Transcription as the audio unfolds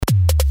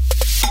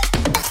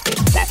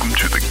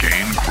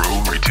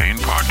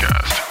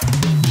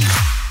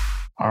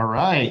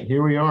right,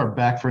 here we are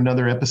back for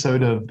another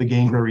episode of the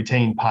Gain, Grow,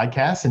 Retain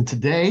podcast. And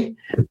today,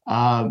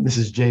 this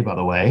is Jay, by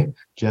the way.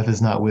 Jeff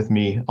is not with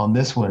me on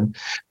this one,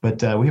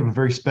 but we have a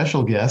very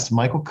special guest,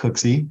 Michael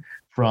Cooksey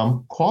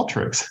from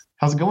Qualtrics.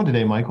 How's it going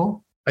today,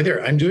 Michael? Hi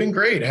there. I'm doing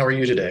great. How are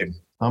you today?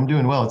 I'm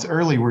doing well. It's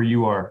early where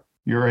you are.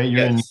 You're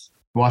in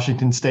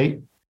Washington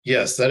State?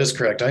 Yes, that is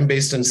correct. I'm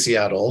based in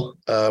Seattle,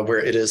 where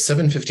it is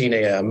 7:15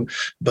 a.m.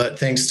 But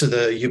thanks to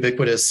the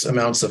ubiquitous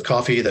amounts of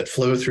coffee that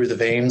flow through the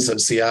veins of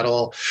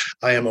Seattle,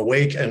 I am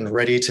awake and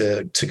ready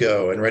to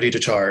go and ready to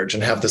charge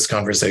and have this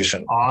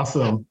conversation.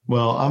 Awesome.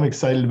 Well, I'm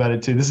excited about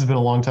it too. This has been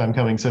a long time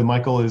coming. So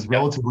Michael is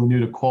relatively new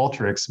to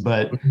Qualtrics,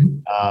 but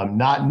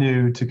not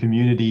new to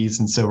communities.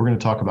 And so we're going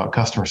to talk about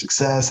customer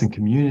success and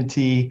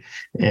community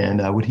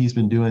and what he's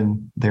been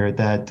doing there at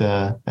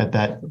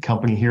that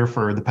company here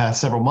for the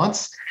past several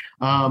months.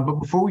 But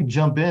before we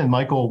jump in,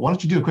 Michael, why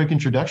don't you do a quick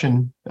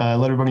introduction,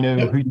 let everybody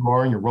know who you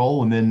are and your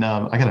role, and then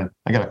I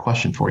got a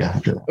question for you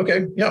after that.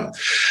 Okay, yeah.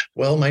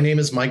 Well, my name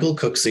is Michael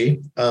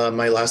Cooksey.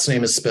 My last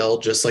name is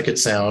spelled just like it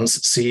sounds,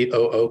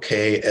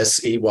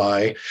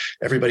 Cooksey.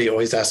 Everybody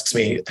always asks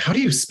me, how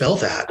do you spell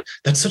that?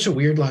 That's such a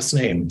weird last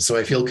name. So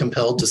I feel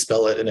compelled to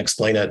spell it and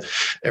explain it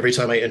every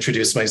time I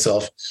introduce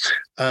myself.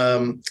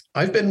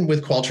 I've been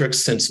with Qualtrics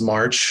since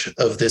March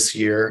of this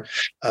year,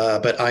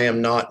 but I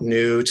am not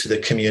new to the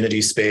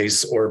community space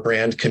or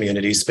brand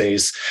community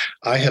space.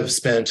 I have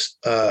spent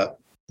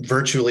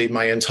virtually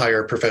my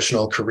entire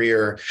professional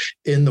career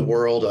in the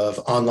world of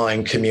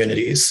online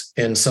communities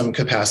in some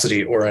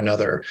capacity or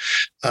another.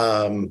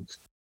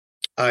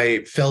 I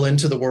fell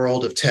into the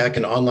world of tech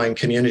and online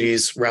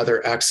communities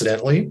rather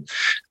accidentally,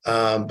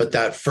 but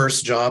that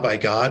first job I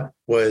got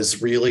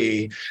was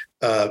really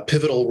a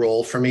pivotal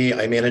role for me.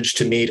 I managed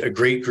to meet a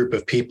great group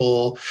of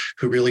people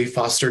who really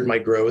fostered my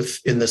growth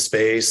in the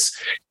space,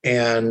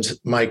 and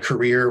my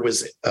career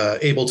was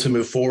able to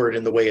move forward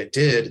in the way it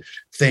did,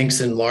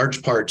 thanks in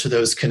large part to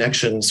those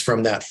connections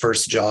from that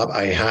first job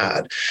I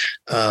had.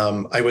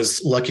 I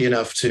was lucky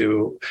enough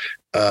to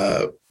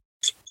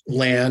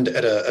land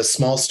at a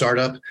small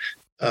startup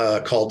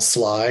called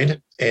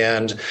Slide.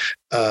 And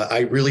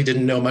I really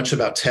didn't know much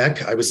about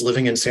tech. I was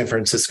living in San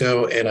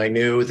Francisco, and I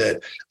knew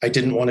that I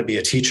didn't want to be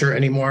a teacher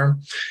anymore.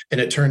 And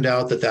it turned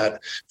out that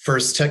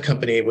first tech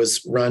company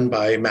was run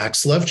by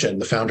Max Levchin,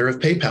 the founder of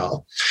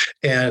PayPal.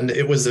 And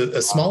it was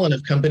a small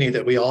enough company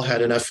that we all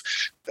had enough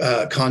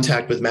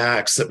contact with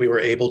Max that we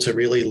were able to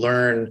really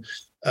learn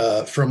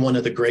from one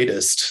of the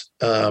greatest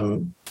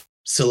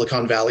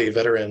Silicon Valley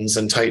veterans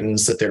and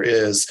titans that there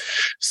is.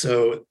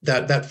 So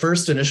that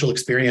first initial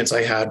experience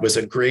I had was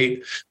a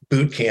great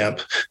boot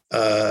camp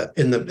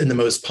in the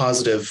most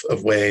positive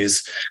of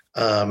ways.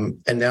 And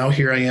now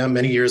here I am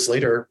many years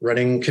later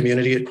running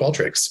community at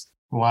Qualtrics.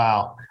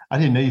 Wow. I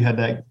didn't know you had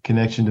that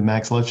connection to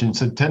Max Levchin.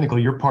 So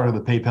technically you're part of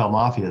the PayPal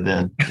mafia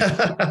then.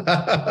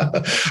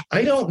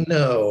 I don't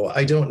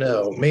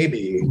know.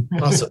 Maybe,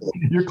 possibly.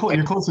 You're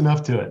close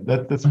enough to it.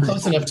 That's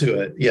close enough to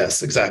it.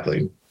 Yes,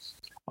 exactly.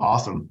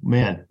 Awesome,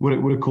 man. What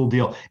a cool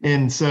deal.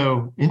 And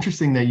so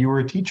interesting that you were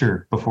a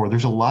teacher before.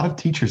 There's a lot of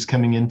teachers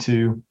coming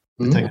into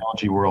the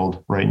technology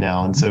world right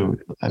now. And so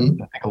I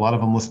think a lot of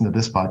them listen to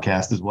this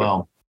podcast as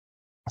well.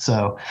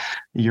 So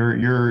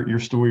your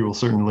story will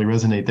certainly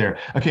resonate there.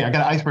 Okay, I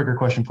got an icebreaker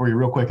question for you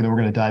real quick, and then we're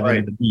going to dive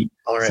into the beat.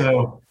 All right.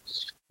 So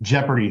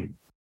Jeopardy,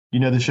 you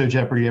know the show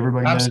Jeopardy.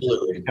 Everybody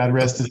Absolutely. knows. God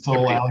rest his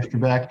soul, Alex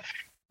Trebek.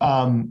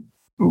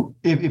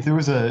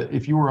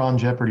 If you were on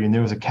Jeopardy and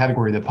there was a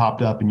category that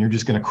popped up and you're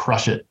just going to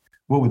crush it,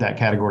 what would that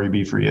category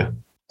be for you?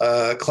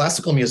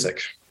 Classical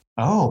music.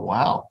 Oh,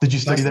 wow. Did you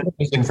study that?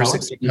 Music for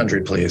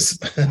 1600, please.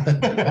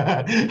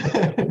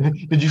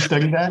 Did you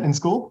study that in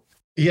school?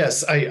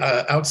 Yes, I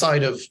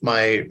outside of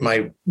my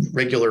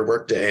regular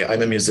workday,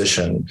 I'm a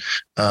musician.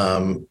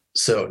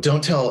 So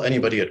don't tell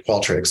anybody at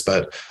Qualtrics,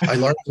 but I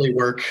largely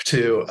work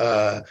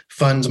to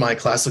fund my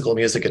classical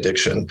music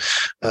addiction.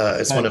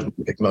 It's one of my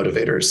big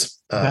motivators.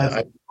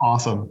 That's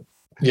awesome.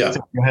 Yeah.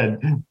 So go ahead.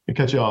 I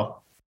cut you off.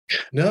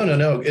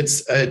 No.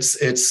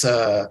 It's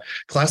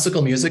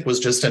classical music was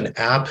just an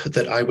app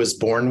that I was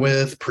born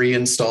with,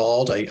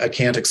 pre-installed. I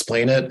can't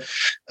explain it.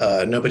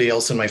 Nobody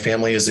else in my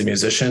family is a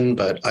musician,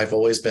 but I've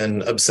always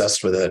been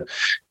obsessed with it.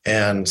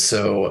 And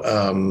so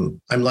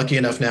I'm lucky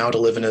enough now to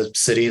live in a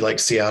city like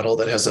Seattle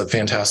that has a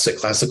fantastic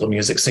classical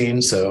music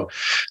scene. So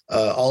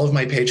all of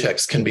my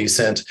paychecks can be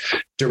sent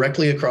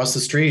directly across the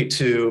street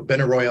to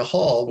Benaroya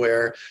Hall,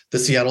 where the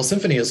Seattle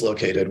Symphony is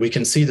located. We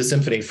can see the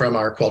symphony from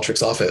our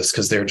Qualtrics office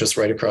because they're just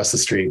right across the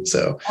street.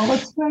 So,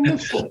 that's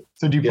magnificent.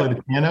 So do you play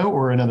the piano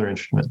or another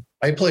instrument?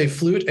 I play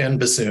flute and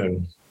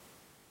bassoon.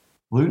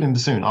 Flute and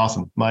bassoon.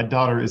 Awesome. My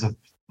daughter is a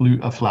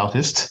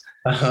flautist.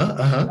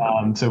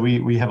 So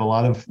we have a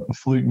lot of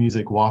flute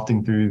music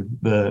wafting through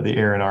the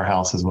air in our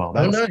house as well.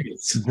 That's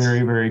nice.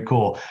 Very, very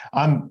cool.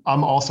 I'm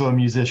also a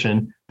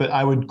musician, but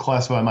I would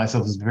classify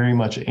myself as very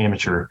much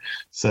amateur.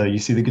 So you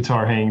see the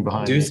guitar hanging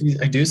behind me.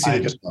 I do see the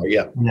guitar.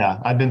 Yeah. Yeah.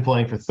 I've been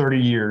playing for 30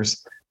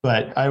 years.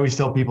 But I always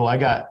tell people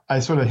I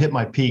sort of hit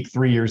my peak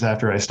 3 years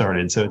after I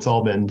started. So it's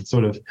all been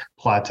sort of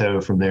plateau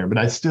from there, but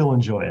I still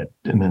enjoy it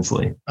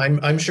immensely.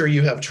 I'm sure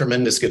you have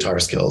tremendous guitar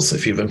skills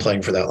if you've been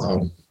playing for that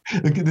long.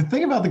 The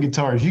thing about the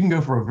guitar is you can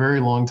go for a very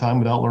long time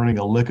without learning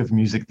a lick of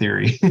music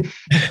theory.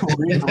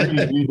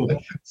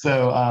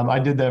 So I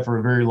did that for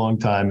a very long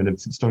time, and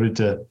it's started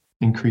to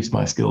increase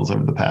my skills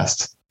over the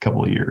past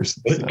couple of years.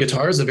 So.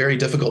 Guitar is a very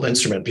difficult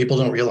instrument. People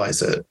don't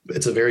realize it.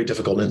 It's a very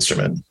difficult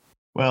instrument.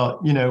 Well,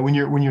 when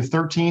you're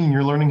 13 and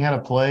you're learning how to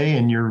play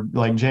and you're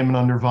like jamming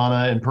on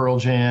Nirvana and Pearl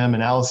Jam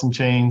and Alice in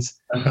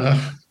Chains,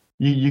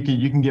 you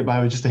can get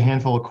by with just a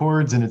handful of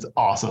chords, and it's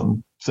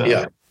awesome. So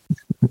yeah.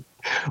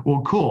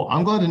 Well, cool.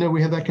 I'm glad to know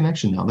we have that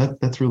connection now.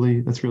 That's really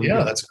yeah,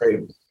 good. That's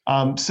great.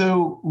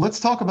 So let's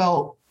talk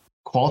about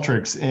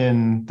Qualtrics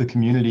in the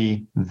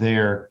community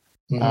there.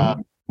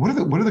 Mm-hmm. What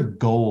are the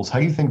goals? How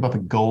do you think about the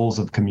goals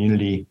of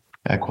community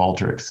at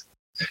Qualtrics?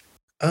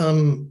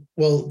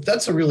 Well,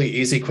 that's a really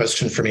easy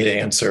question for me to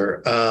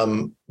answer.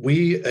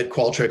 We at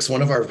Qualtrics,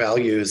 one of our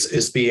values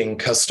is being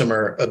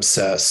customer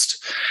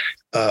obsessed.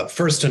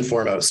 First and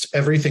foremost,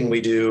 everything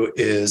we do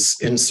is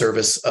in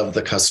service of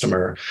the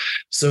customer.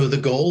 So the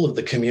goal of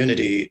the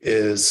community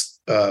is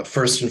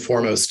first and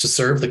foremost to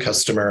serve the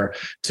customer,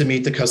 to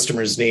meet the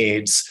customer's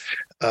needs,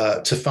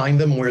 to find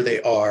them where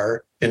they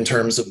are in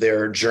terms of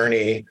their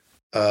journey,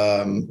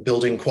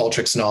 building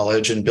Qualtrics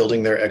knowledge and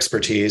building their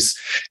expertise,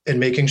 and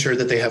making sure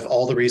that they have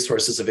all the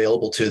resources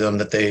available to them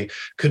that they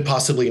could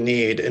possibly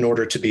need in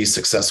order to be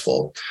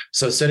successful.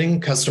 So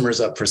setting customers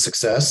up for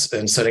success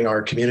and setting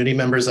our community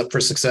members up for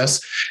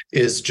success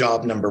is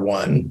job number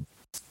one.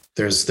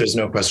 There's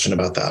no question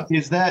about that.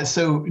 Is that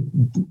so?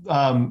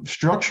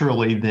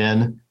 Structurally,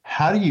 then,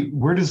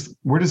 where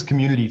does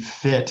community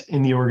fit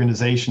in the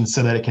organization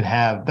so that it can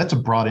have, that's a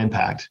broad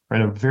impact,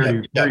 right? A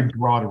very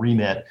broad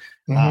remit.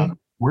 Mm-hmm.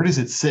 Where does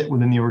it sit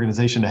within the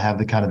organization to have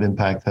the kind of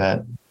impact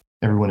that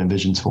everyone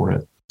envisions for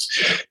it?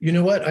 You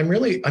know what?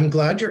 I'm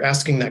glad you're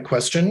asking that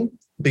question,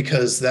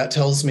 because that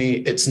tells me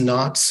it's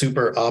not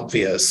super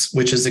obvious,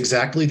 which is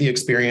exactly the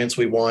experience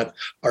we want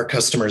our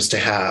customers to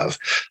have.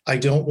 I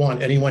don't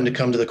want anyone to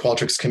come to the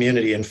Qualtrics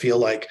community and feel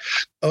like,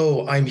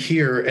 oh, I'm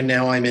here and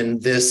now I'm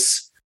in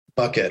this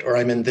bucket, or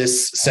I'm in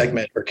this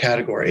segment or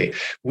category.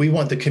 We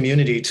want the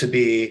community to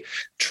be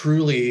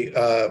truly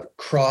a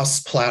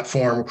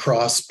cross-platform,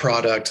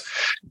 cross-product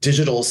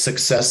digital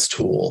success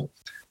tool.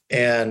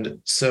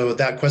 And so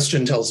that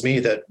question tells me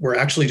that we're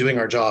actually doing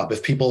our job.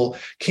 If people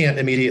can't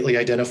immediately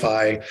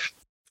identify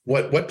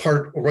what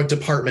part or what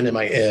department am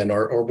I in,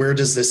 or where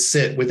does this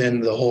sit within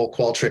the whole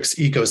Qualtrics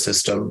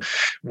ecosystem,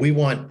 we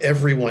want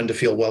everyone to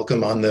feel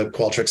welcome on the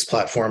Qualtrics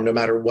platform, no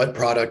matter what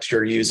product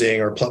you're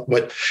using or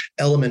what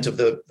element of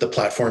the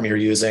platform you're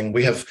using.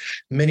 We have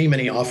many,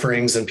 many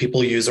offerings, and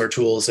people use our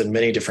tools in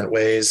many different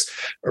ways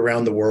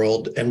around the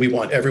world, and we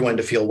want everyone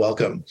to feel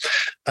welcome.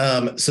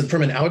 So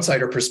from an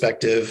outsider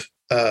perspective,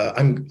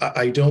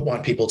 I don't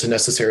want people to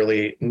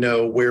necessarily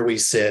know where we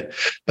sit,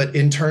 but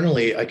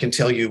internally, I can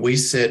tell you we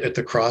sit at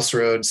the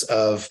crossroads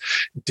of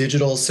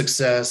digital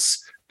success,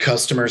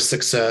 customer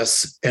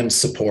success, and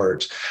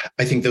support.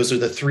 I think those are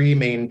the three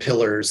main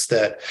pillars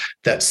that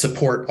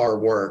support our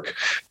work.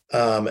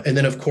 And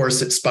then, of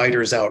course, it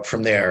spiders out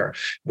from there.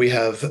 We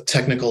have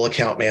technical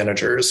account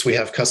managers, we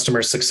have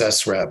customer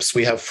success reps,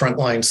 we have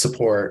frontline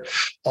support.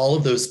 All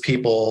of those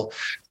people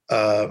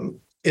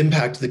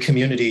impact the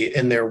community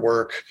in their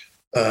work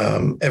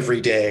every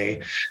day,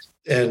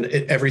 and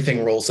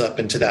everything rolls up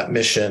into that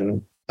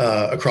mission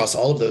across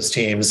all of those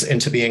teams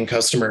into being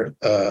customer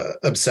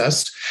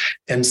obsessed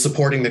and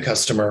supporting the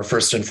customer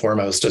first and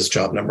foremost as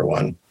job number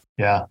one.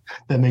 Yeah,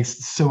 that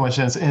makes so much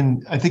sense.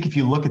 And I think if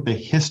you look at the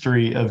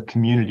history of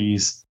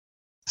communities,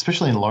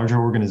 especially in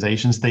larger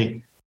organizations,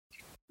 they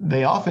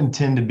often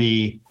tend to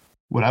be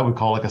what I would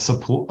call like a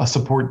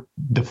support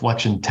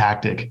deflection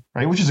tactic,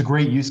 right? Which is a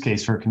great use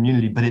case for a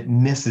community, but it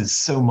misses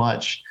so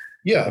much.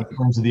 Yeah, in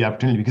terms of the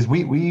opportunity, because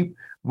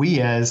we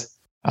as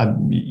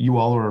you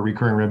all are a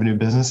recurring revenue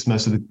business.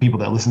 Most of the people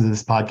that listen to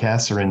this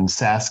podcast are in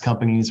SaaS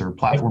companies or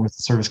platform as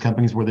a service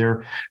companies where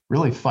they're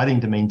really fighting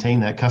to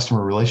maintain that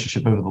customer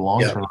relationship over the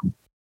long term.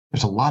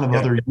 There's a lot of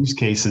other use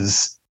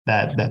cases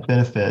that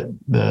benefit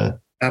the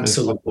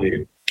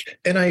absolutely.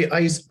 And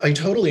I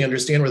totally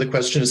understand where the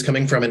question is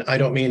coming from. And I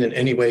don't mean in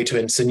any way to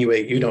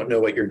insinuate you don't know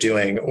what you're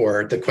doing,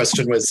 or the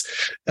question was,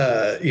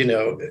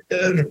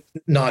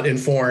 not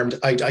informed.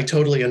 I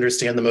totally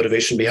understand the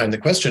motivation behind the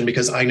question,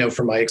 because I know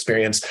from my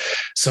experience,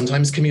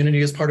 sometimes community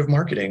is part of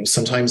marketing.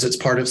 Sometimes it's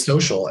part of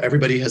social.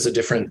 Everybody has a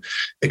different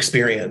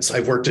experience.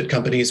 I've worked at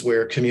companies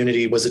where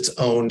community was its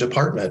own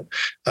department,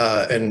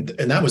 and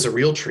that was a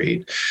real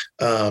treat.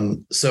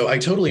 So I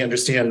totally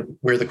understand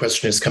where the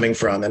question is coming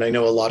from. And I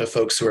know a lot of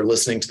folks who are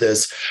listening to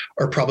this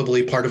are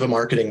probably part of a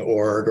marketing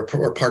org,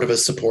 or part of a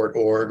support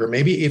org, or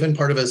maybe even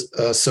part of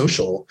a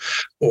social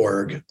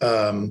org.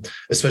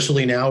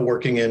 Especially now,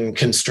 working in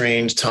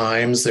constrained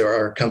times, there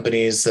are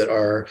companies that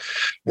are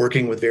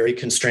working with very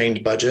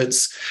constrained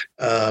budgets.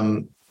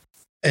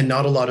 And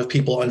not a lot of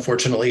people,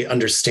 unfortunately,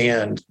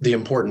 understand the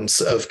importance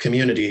of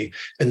community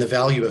and the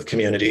value of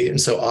community. And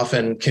so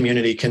often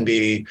community can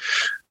be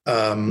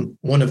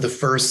one of the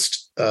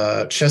first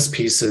chess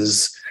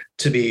pieces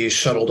to be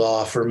shuttled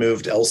off or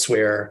moved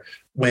elsewhere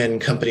when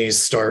companies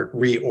start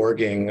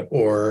reorging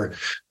or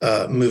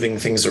moving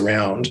things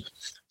around.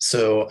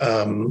 So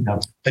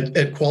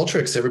at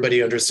Qualtrics,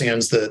 everybody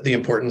understands the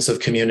importance of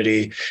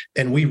community,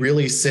 and we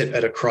really sit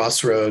at a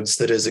crossroads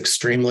that is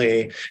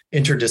extremely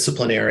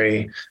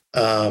interdisciplinary.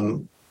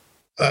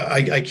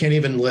 I can't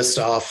even list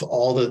off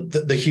all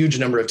the huge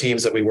number of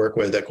teams that we work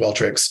with at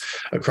Qualtrics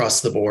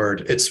across the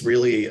board. It's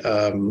really,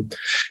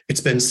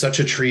 it's been such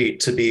a treat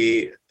to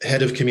be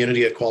head of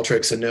community at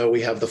Qualtrics and know we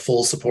have the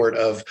full support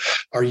of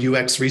our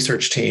UX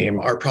research team,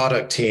 our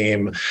product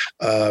team,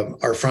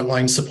 our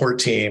frontline support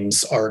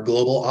teams, our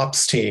global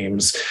ops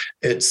teams.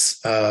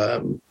 It's,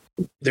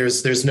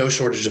 there's no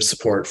shortage of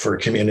support for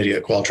community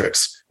at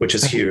Qualtrics, which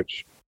is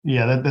huge.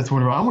 Yeah, that's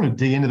what I want to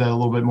dig into that a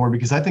little bit more,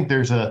 because I think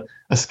there's a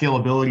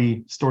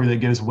scalability story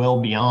that goes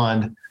well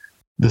beyond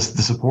the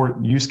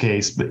support use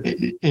case, but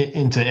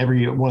into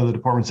every one of the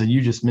departments that you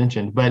just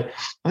mentioned. But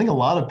I think a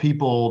lot of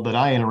people that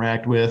I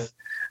interact with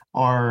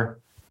are,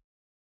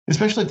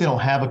 especially if they don't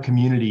have a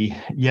community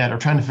yet, are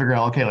trying to figure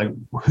out, okay, like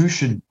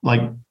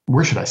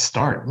where should I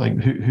start?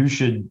 Like who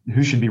should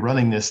be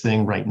running this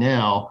thing right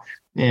now,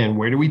 and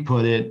where do we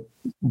put it?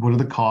 What are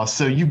the costs?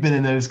 So you've been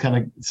in those kind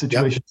of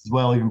situations as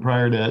well, even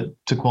prior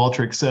to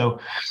Qualtrics. So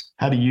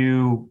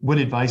what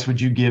advice would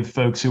you give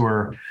folks who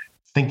are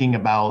thinking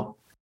about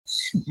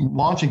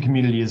launching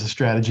community as a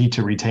strategy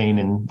to retain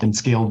and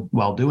scale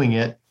while doing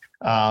it?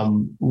 How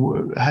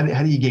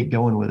do you get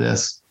going with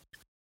this?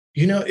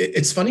 You know,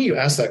 it's funny you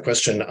asked that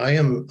question. I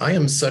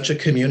am such a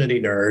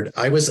community nerd.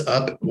 I was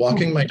up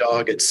walking my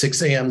dog at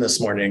 6 a.m. this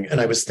morning,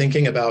 and I was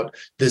thinking about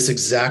this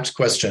exact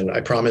question.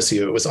 I promise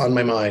you, it was on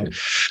my mind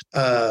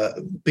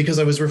because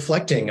I was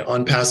reflecting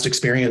on past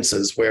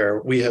experiences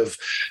where we have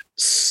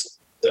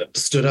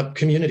stood up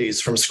communities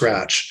from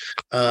scratch.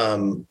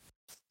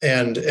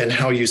 And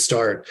how you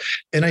start.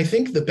 And I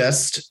think the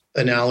best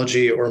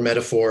analogy or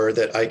metaphor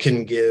that I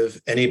can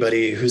give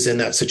anybody who's in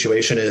that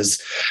situation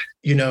is,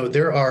 you know,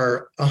 there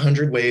are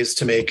 100 ways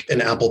to make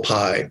an apple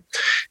pie,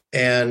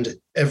 and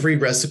every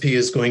recipe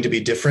is going to be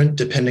different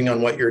depending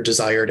on what your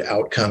desired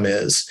outcome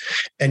is.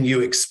 And you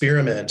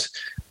experiment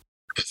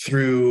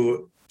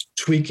through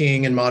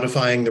tweaking and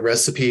modifying the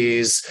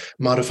recipes,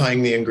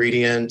 modifying the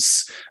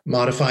ingredients,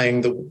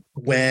 modifying the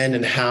when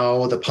and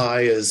how the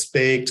pie is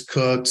baked,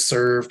 cooked,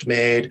 served,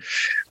 made.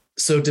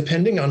 So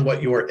depending on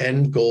what your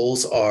end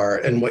goals are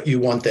and what you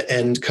want the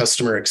end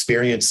customer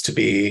experience to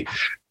be,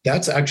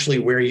 that's actually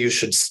where you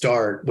should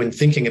start when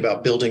thinking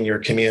about building your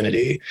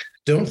community.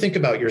 Don't think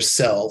about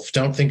yourself.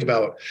 Don't think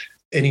about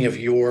any of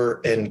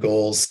your end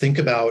goals. Think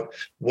about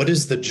what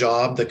is the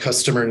job the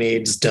customer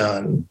needs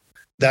done.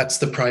 That's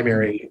the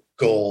primary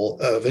goal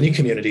of any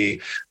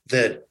community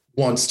that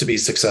wants to be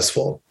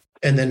successful,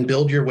 and then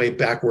build your way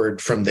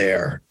backward from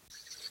there.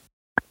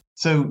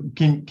 So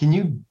can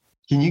you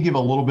give a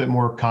little bit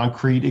more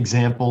concrete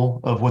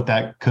example of what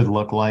that could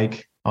look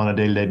like on a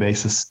day-to-day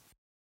basis?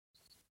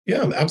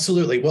 Yeah,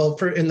 absolutely. Well,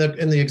 in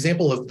the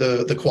example of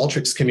the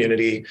Qualtrics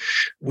community,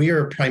 we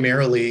are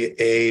primarily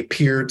a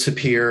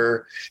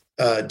peer-to-peer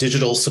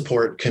digital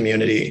support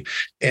community.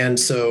 And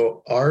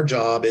so our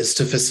job is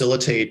to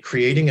facilitate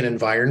creating an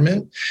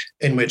environment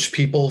in which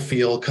people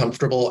feel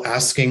comfortable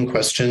asking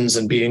questions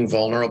and being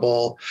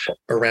vulnerable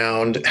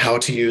around how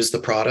to use the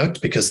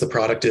product, because the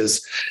product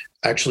is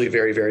actually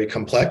very, very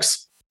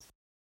complex.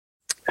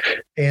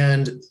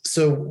 And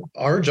so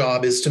our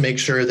job is to make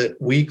sure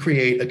that we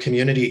create a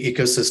community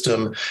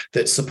ecosystem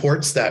that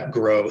supports that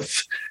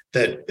growth,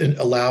 that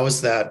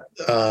allows that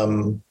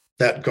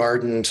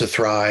garden to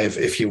thrive,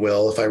 if you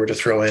will, if I were to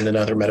throw in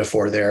another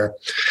metaphor there.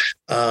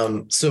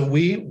 So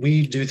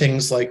we do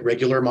things like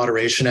regular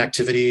moderation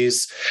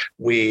activities.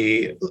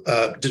 We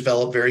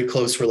develop very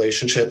close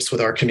relationships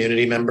with our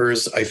community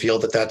members. I feel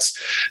that that's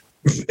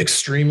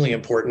extremely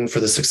important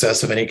for the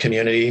success of any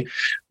community.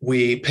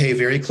 We pay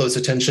very close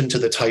attention to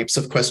the types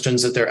of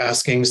questions that they're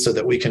asking so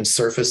that we can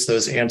surface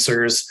those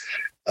answers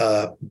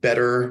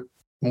better,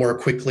 more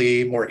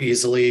quickly, more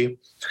easily.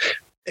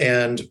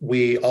 And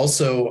we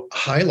also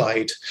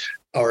highlight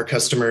our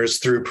customers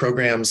through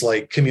programs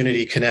like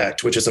Community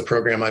Connect, which is a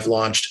program I've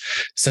launched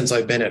since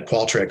I've been at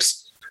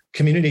Qualtrics.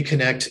 Community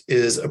Connect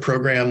is a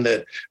program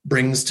that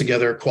brings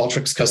together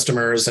Qualtrics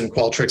customers and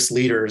Qualtrics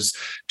leaders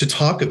to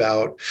talk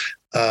about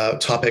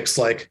topics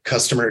like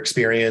customer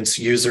experience,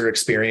 user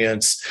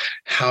experience,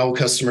 how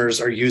customers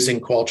are using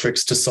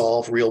Qualtrics to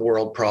solve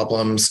real-world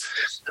problems.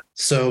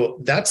 So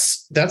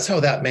that's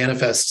how that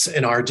manifests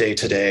in our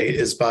day-to-day,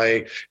 is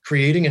by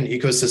creating an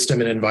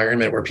ecosystem and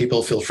environment where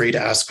people feel free to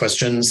ask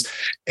questions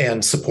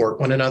and support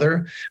one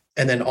another,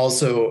 and then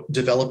also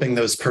developing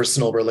those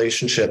personal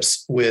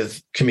relationships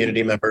with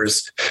community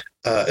members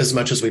as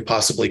much as we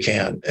possibly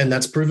can. And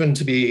that's proven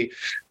to be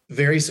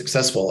very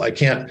successful. I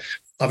can't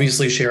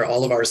obviously share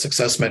all of our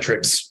success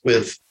metrics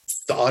with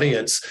the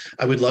audience.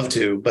 I would love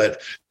to,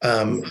 but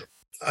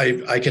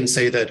I can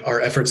say that our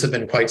efforts have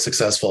been quite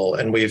successful,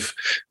 and we've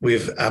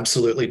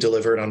absolutely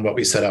delivered on what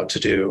we set out to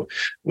do,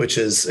 which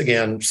is,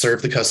 again,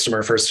 serve the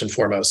customer first and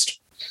foremost.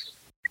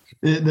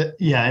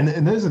 Yeah,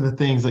 and those are the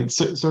things, like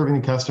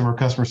serving the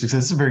customer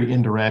success is a very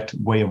indirect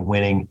way of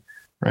winning,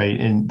 right?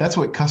 And that's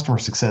what customer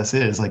success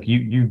is. Like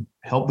you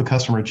help the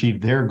customer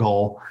achieve their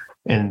goal,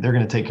 and they're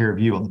going to take care of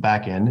you on the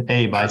back end,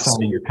 by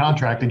signing your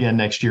contract again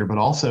next year, but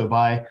also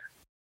by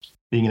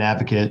being an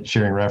advocate,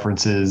 sharing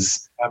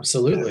references.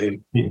 Absolutely.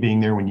 Being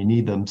there when you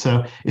need them.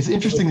 So it's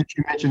interesting that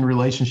you mentioned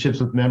relationships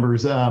with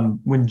members.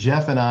 When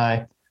Jeff and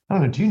I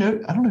don't know,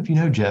 I don't know if you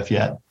know Jeff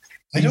yet.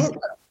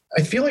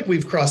 I feel like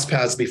we've crossed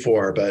paths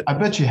before, but I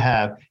bet you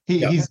have.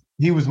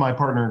 He was my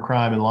partner in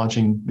crime in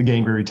launching the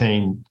Gain Grow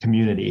Retain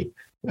community,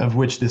 of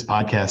which this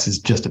podcast is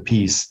just a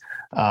piece.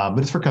 But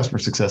it's for customer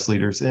success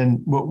leaders. And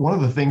one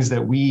of the things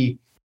that we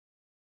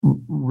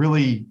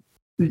really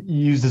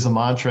used as a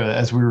mantra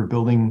as we were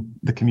building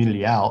the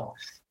community out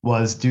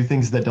was do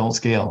things that don't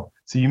scale.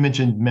 So you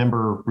mentioned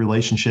member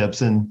relationships,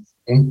 and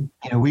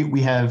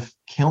we have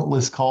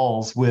countless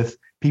calls with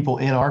people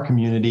in our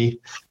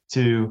community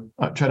to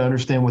try to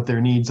understand what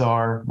their needs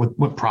are,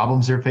 what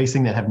problems they're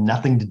facing that have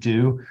nothing to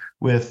do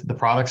with the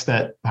products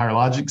that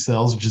HireLogic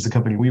sells, which is the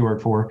company we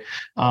work for.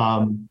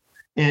 And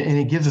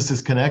it gives us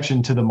this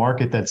connection to the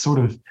market that's sort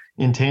of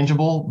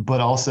intangible,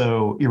 but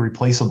also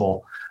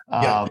irreplaceable.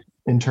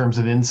 In terms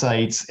of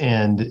insights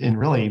and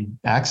really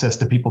access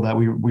to people that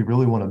we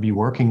really want to be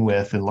working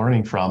with and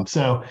learning from.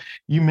 So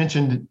you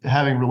mentioned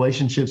having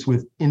relationships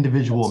with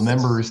individual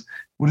members.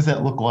 What does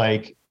that look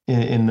like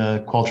in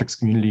the Qualtrics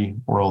community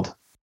world?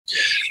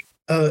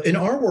 In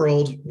our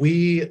world,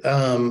 we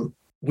are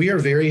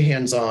very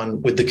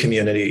hands-on with the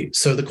community.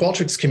 So the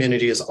Qualtrics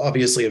community is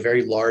obviously a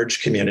very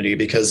large community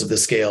because of the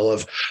scale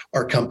of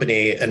our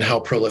company and how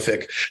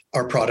prolific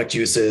our product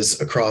use is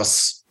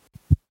across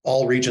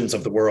all regions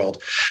of the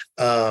world.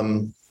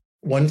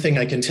 One thing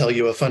I can tell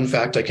you, a fun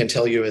fact I can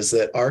tell you, is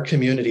that our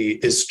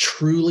community is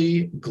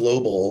truly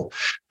global,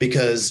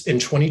 because in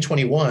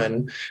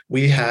 2021,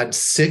 we had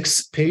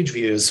 6 page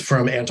views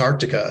from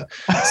Antarctica.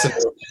 So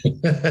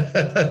does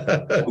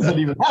that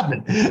even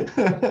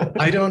happen?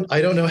 I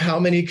don't know how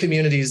many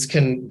communities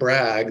can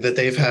brag that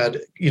they've had,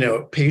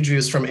 page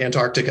views from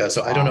Antarctica.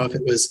 So I don't know if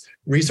it was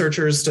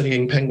researchers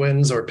studying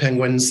penguins or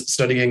penguins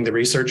studying the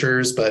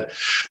researchers, but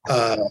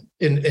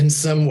in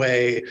some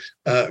way,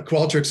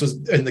 Qualtrics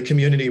was in the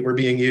community were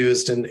being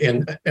used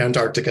in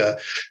Antarctica.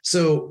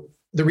 So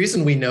the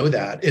reason we know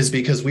that is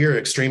because we are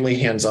extremely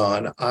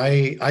hands-on.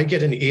 I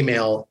get an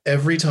email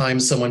every time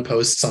someone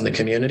posts on the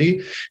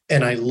community,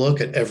 and I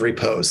look at every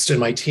post, and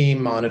my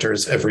team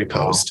monitors every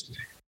post.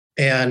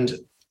 And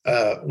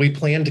we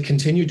plan to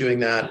continue doing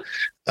that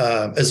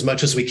as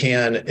much as we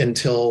can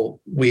until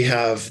we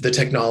have the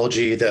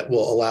technology that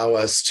will allow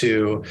us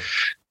to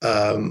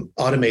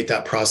automate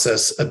that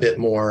process a bit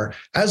more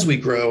as we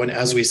grow and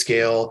as we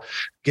scale.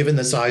 Given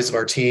the size of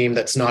our team,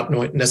 that's not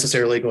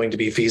necessarily going to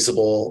be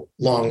feasible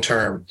long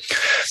term.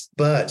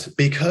 But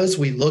because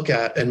we look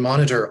at and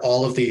monitor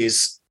all of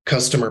these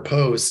customer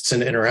posts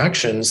and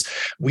interactions,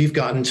 we've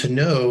gotten to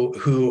know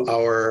who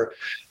our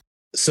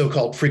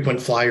so-called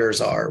frequent flyers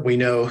are. We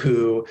know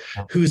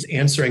who's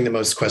answering the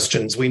most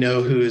questions. We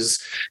know who's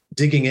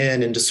digging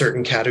into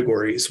certain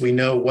categories. We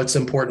know what's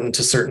important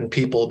to certain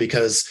people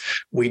because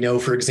we know,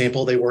 for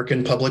example, they work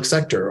in public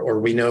sector, or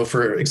we know,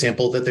 for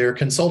example, that they're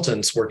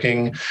consultants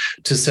working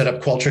to set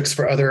up Qualtrics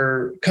for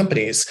other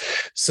companies.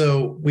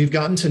 So we've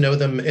gotten to know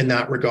them in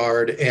that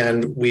regard,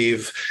 and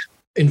we've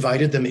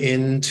invited them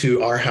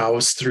into our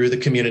house through the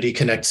Community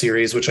Connect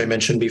series, which I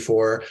mentioned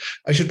before.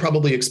 I should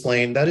probably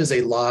explain that is a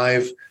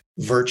live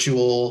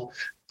virtual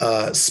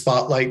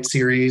spotlight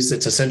series.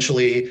 It's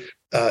essentially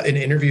an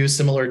interview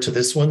similar to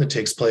this one that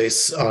takes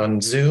place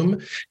on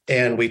Zoom.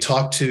 And we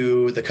talk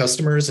to the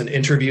customers and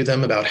interview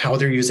them about how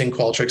they're using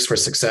Qualtrics for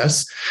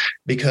success,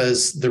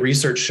 because the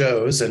research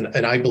shows, and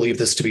I believe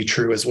this to be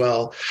true as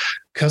well,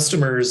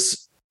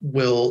 customers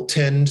will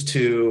tend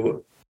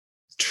to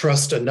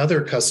trust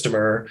another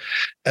customer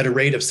at a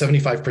rate of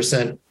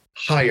 75%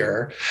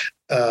 higher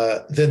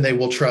then they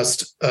will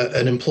trust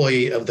an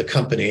employee of the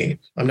company.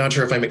 I'm not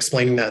sure if I'm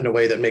explaining that in a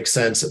way that makes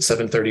sense at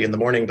 7:30 in the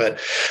morning, but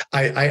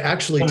I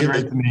actually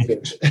did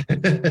research.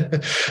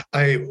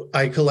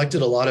 I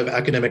collected a lot of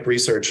academic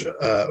research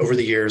over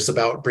the years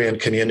about brand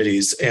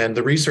communities, and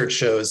the research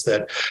shows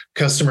that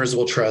customers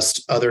will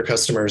trust other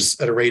customers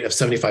at a rate of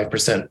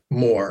 75%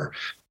 more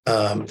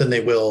than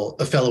they will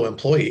a fellow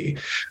employee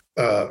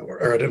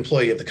or an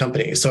employee of the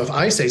company. So if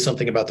I say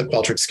something about the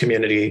Qualtrics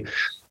community,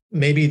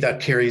 maybe that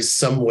carries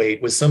some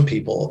weight with some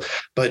people.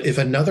 But if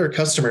another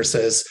customer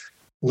says,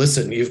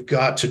 listen, you've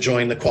got to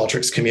join the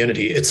Qualtrics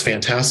community, it's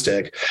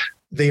fantastic,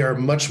 they are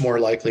much more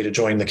likely to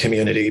join the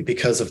community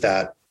because of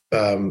that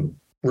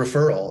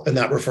referral. And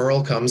that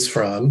referral comes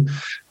from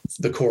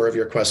the core of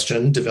your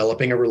question,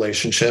 developing a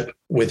relationship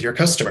with your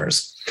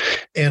customers.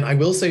 And I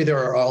will say there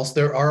are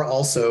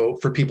also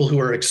for people who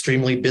are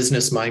extremely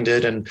business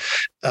minded and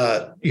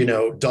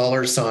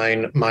dollar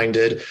sign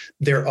minded,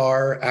 there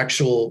are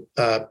actual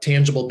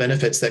tangible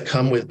benefits that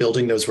come with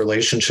building those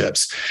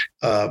relationships.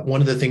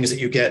 One of the things that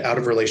you get out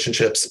of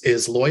relationships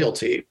is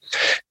loyalty,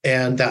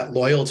 and that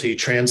loyalty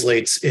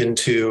translates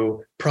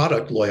into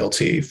product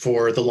loyalty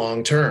for the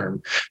long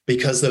term,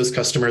 because those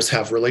customers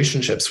have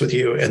relationships with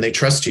you and they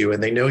trust you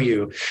and they know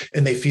you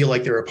and they feel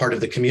like they're a part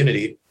of the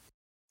community.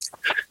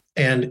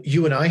 And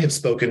you and I have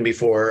spoken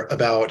before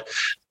about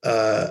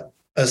a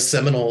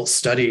seminal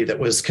study that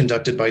was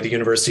conducted by the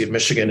University of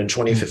Michigan in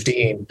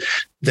 2015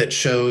 that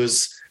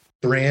shows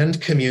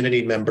brand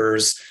community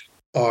members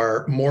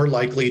are more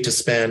likely to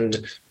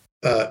spend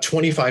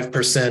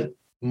 25%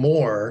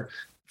 more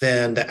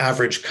than the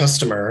average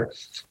customer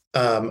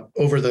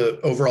over the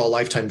overall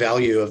lifetime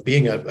value of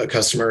being a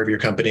customer of your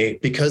company,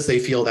 because they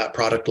feel that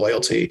product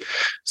loyalty.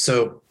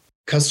 So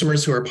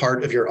customers who are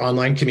part of your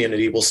online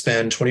community will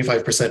spend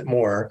 25%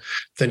 more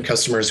than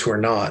customers who are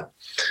not.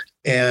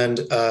 And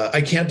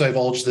I can't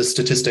divulge the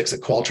statistics at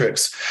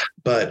Qualtrics,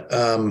 but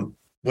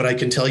what I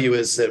can tell you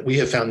is that we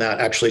have found that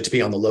actually to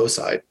be on the low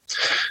side.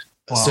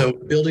 Wow. So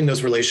building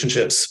those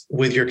relationships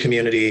with your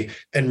community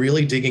and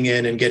really digging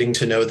in and getting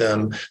to know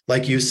them,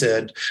 like you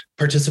said,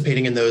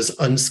 participating in those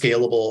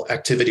unscalable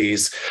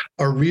activities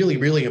are really,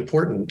 really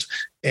important.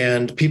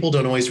 And people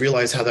don't always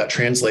realize how that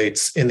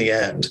translates in the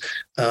end.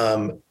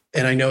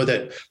 And I know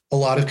that a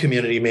lot of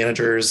community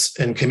managers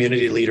and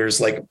community leaders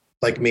like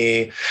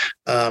me,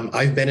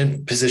 I've been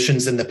in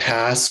positions in the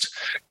past.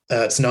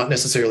 It's not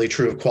necessarily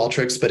true of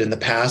Qualtrics, but in the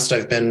past,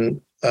 I've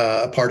been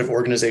a part of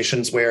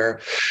organizations where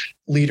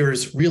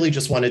leaders really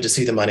just wanted to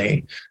see the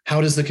money.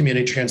 How does the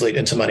community translate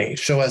into money?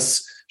 Show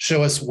us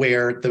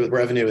where the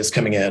revenue is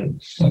coming in.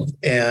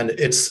 And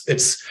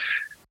it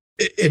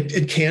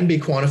can be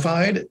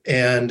quantified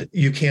and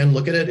you can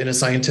look at it in a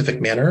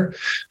scientific manner.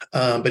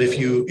 But if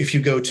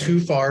you go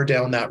too far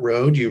down that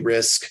road, you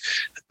risk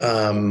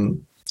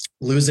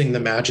losing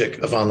the magic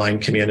of online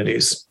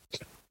communities.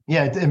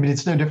 Yeah, I mean,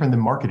 it's no different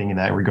than marketing in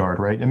that regard,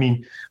 right? I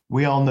mean,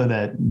 we all know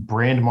that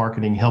brand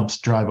marketing helps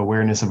drive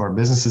awareness of our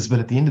businesses, but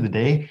at the end of the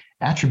day,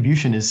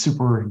 attribution is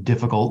super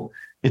difficult.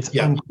 It's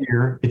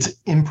unclear, it's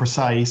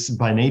imprecise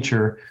by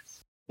nature,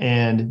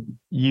 and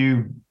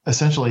you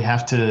essentially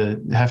have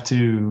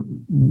to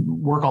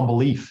work on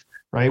belief,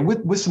 right?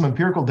 With some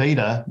empirical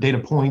data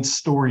points,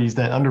 stories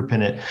that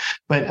underpin it.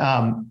 But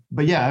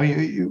yeah, I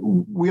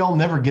mean, we all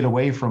never get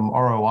away from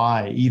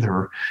ROI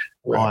either.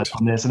 Right.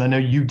 On this. And I know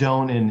you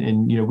don't,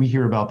 and we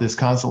hear about this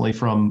constantly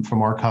from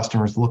our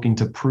customers looking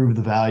to prove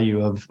the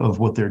value of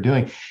what they're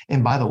doing.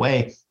 And by the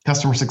way,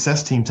 customer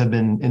success teams have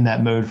been in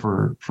that mode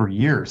for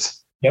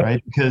years,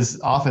 right? Because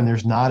often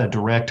there's not a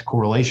direct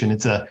correlation.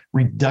 It's a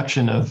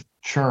reduction of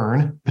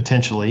churn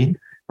potentially,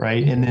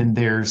 right? And then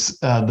there's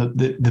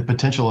the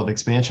potential of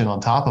expansion on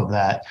top of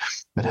that.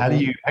 But how do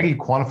you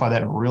quantify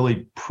that and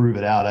really prove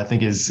it out? I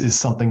think is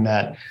something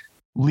that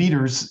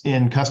leaders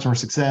in customer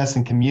success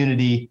and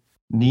community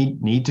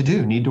need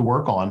to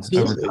work on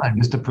Absolutely. Over time,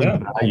 just to prove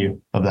the value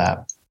of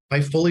that.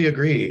 I fully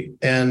agree.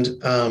 And,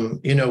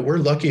 we're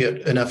lucky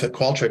enough at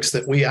Qualtrics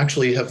that we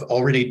actually have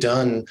already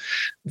done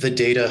the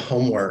data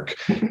homework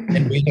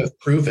and we have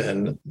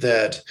proven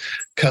that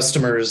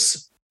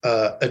customers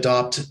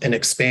adopt and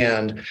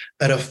expand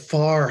at a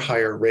far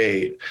higher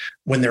rate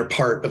when they're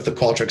part of the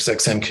Qualtrics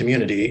XM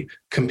community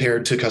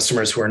compared to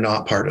customers who are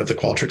not part of the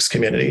Qualtrics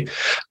community.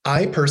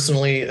 I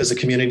personally, as a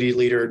community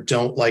leader,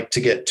 don't like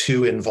to get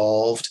too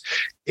involved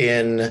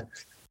in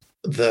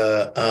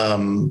the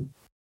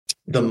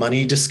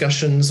money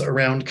discussions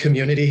around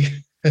community.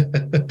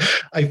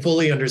 I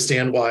fully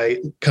understand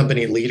why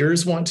company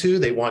leaders want to.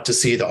 They want to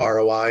see the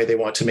ROI. They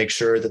want to make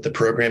sure that the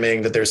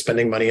programming that they're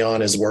spending money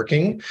on is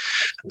working.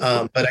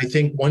 But I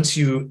think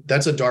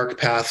that's a dark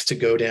path to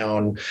go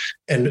down.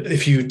 And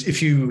if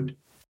you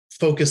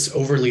focus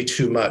overly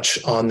too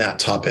much on that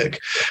topic,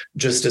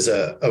 just as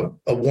a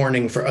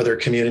warning for other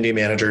community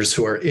managers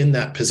who are in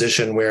that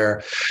position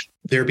where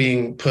they're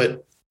being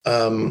put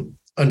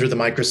under the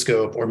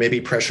microscope, or maybe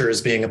pressure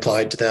is being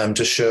applied to them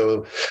to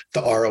show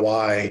the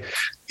ROI.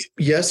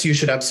 Yes, you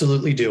should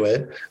absolutely do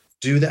it.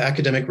 Do the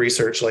academic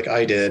research like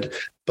I did,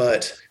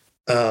 but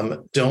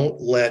don't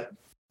let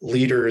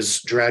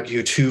leaders drag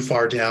you too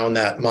far down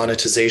that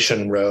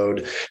monetization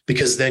road,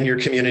 because then your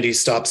community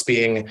stops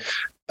being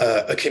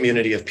a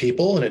community of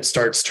people and it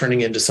starts turning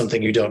into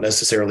something you don't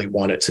necessarily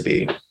want it to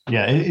be.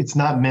 Yeah, it's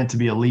not meant to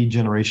be a lead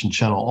generation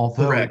channel,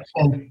 although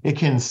it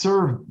can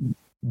serve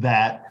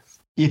that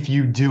if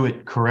you do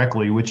it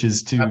correctly, which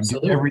is to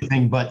do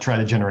everything but try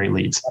to generate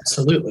leads.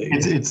 Absolutely.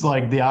 It's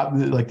like the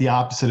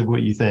opposite of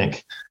what you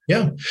think.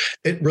 Yeah.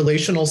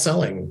 Relational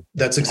selling.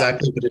 That's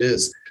exactly what it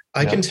is.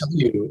 I can tell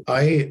you,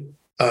 I'm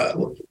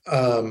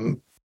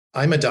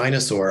a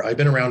dinosaur. I've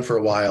been around for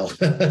a while.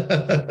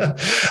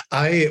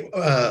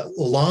 A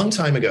long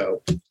time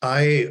ago,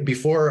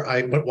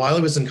 while I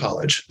was in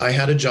college, I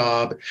had a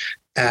job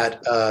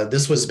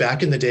This was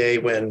back in the day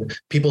when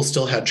people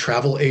still had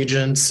travel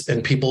agents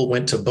and people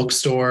went to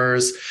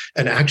bookstores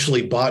and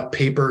actually bought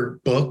paper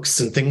books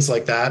and things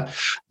like that.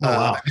 Oh,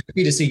 wow. I'm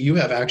happy to see you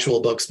have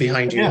actual books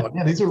behind you.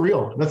 Yeah, these are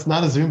real. That's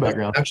not a Zoom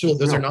background.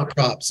 Those are not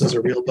props. Those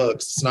are real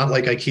books. It's not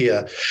like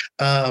IKEA.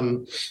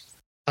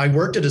 I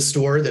worked at a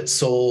store that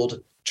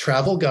sold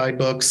travel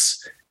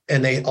guidebooks,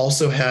 and they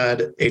also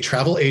had a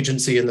travel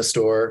agency in the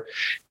store.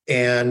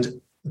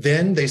 And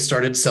then they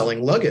started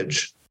selling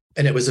luggage.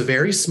 And it was a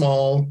very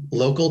small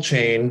local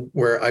chain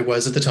where I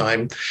was at the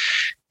time.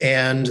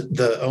 And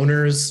the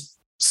owner's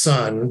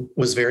son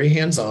was very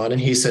hands-on. And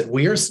he said,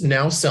 we are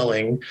now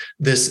selling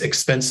this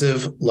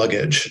expensive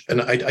luggage.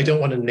 And I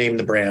don't want to name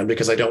the brand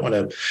because I don't want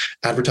to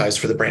advertise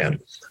for the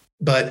brand.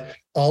 But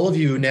all of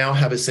you now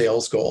have a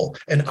sales goal.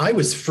 And I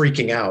was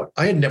freaking out.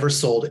 I had never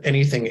sold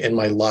anything in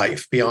my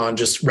life beyond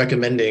just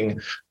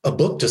recommending a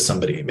book to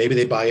somebody. Maybe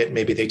they buy it,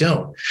 maybe they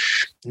don't.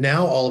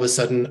 Now, all of a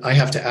sudden, I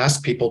have to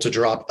ask people to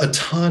drop a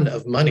ton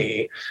of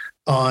money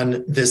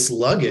on this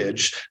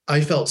luggage.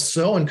 I felt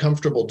so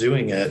uncomfortable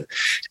doing it.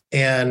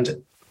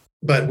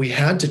 But we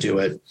had to do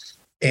it.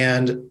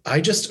 And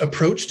I just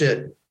approached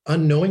it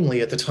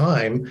unknowingly at the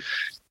time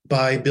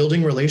by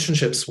building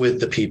relationships with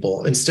the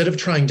people instead of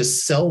trying to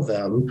sell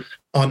them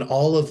on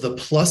all of the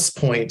plus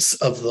points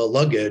of the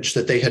luggage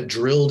that they had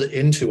drilled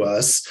into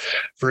us.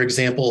 For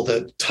example,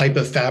 the type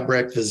of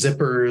fabric, the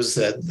zippers,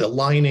 the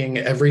lining,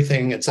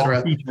 everything, et cetera.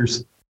 All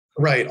features.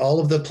 Right. All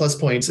of the plus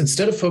points.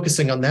 Instead of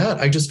focusing on that,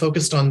 I just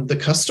focused on the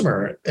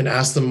customer and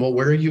asked them, well,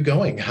 where are you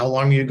going? How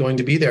long are you going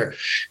to be there?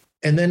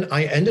 And then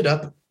I ended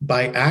up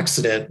by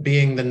accident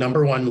being the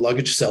number one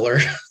luggage seller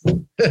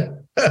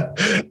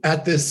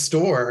at this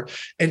store.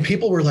 And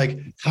people were like,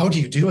 how do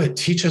you do it?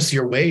 Teach us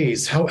your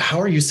ways. How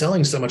are you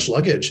selling so much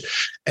luggage?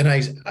 And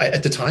I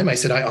at the time, I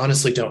said, I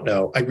honestly don't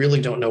know. I really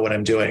don't know what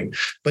I'm doing.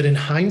 But in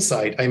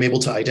hindsight, I'm able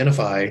to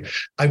identify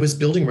I was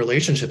building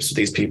relationships with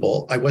these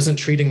people. I wasn't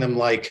treating them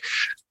like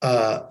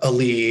a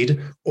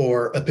lead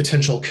or a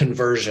potential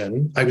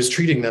conversion. I was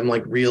treating them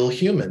like real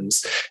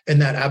humans.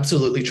 And that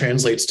absolutely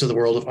translates to the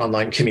world of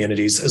online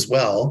communities as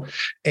well.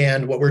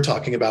 And what we're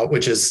talking about,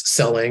 which is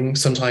selling.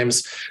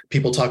 Sometimes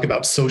people talk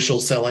about social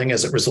selling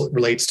as it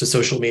relates to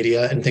social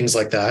media and things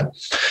like that.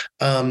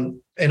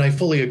 And I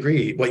fully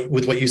agree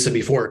with what you said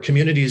before.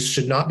 Communities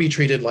should not be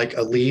treated like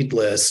a lead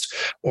list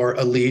or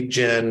a lead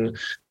gen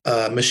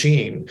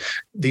machine.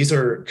 These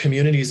are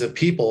communities of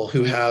people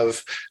who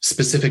have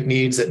specific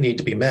needs that need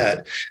to be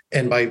met.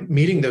 And by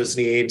meeting those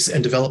needs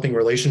and developing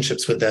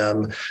relationships with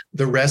them,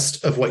 the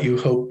rest of what you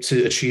hope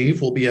to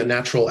achieve will be a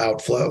natural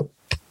outflow.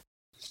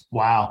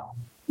 Wow.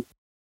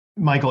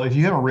 Michael, if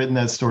you haven't written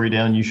that story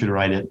down, you should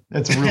write it.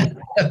 It's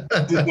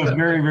a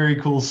very, very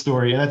cool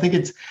story. And I think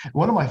it's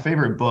one of my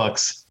favorite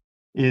books.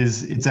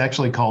 It's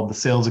actually called The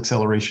Sales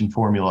Acceleration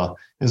Formula.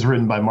 It's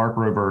written by Mark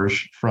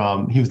Roberge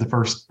he was the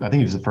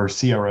first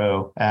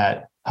CRO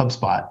at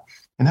HubSpot.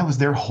 And that was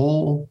their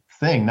whole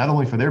thing, not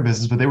only for their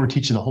business, but they were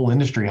teaching the whole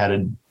industry how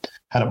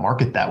to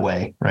market that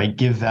way, right?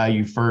 Give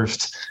value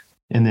first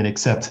and then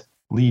accept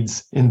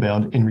leads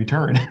inbound in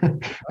return.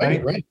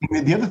 Right? Right.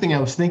 The other thing I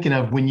was thinking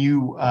of when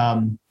you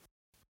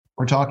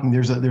we're talking,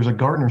 there's a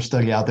Gartner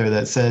study out there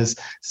that says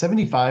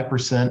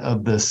 75%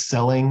 of the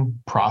selling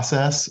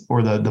process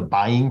or the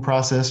buying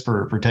process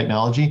for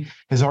technology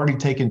has already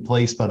taken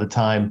place by the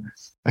time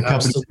a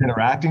company is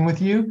interacting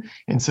with you.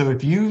 And so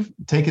if you've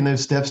taken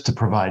those steps to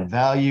provide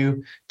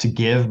value, to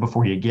give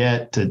before you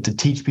get, to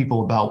teach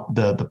people about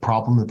the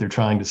problem that they're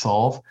trying to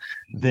solve,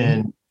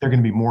 then they're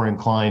going to be more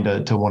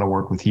inclined to want to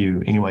work with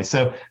you anyway.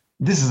 So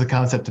this is a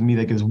concept to me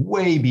that goes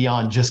way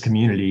beyond just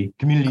community.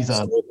 Communities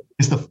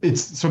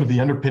it's sort of the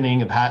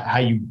underpinning of how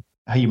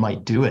you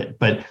might do it.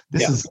 But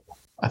this is,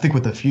 I think,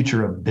 what the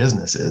future of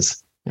business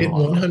is. It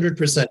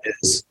 100%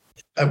 is.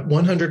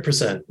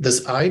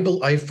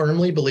 100%. I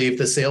firmly believe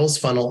the sales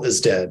funnel is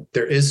dead.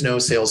 There is no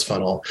sales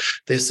funnel.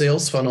 The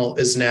sales funnel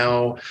is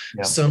now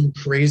some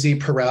crazy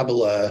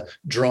parabola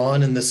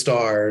drawn in the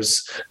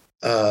stars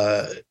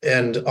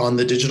and on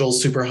the digital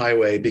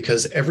superhighway,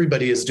 because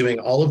everybody is doing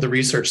all of the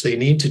research they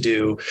need to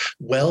do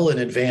well in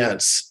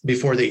advance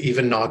before they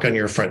even knock on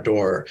your front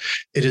door.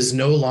 It is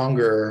no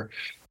longer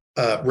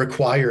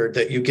required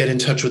that you get in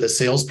touch with a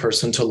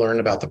salesperson to learn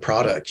about the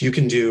product. You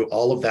can do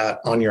all of that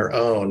on your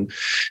own.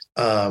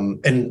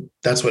 And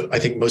that's what I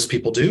think most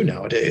people do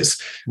nowadays.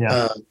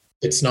 Yeah.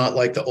 It's not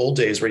like the old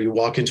days where you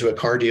walk into a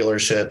car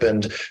dealership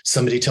and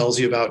somebody tells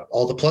you about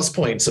all the plus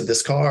points of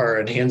this car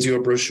and hands you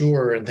a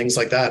brochure and things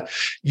like that.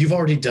 You've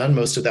already done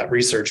most of that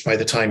research by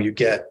the time you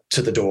get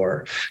to the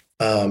door.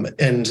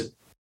 And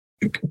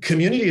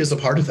community is a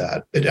part of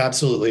that. It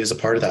absolutely is a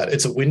part of that.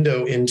 It's a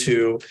window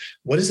into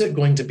what is it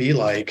going to be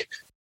like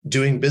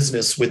doing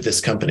business with this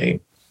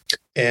company.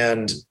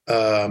 And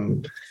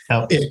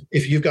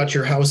if you've got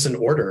your house in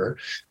order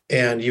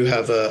and you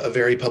have a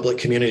very public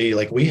community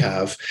like we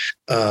have,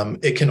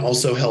 it can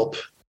also help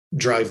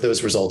drive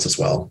those results as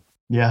well.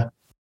 Yeah,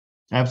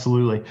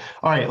 absolutely.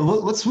 All right,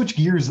 let's switch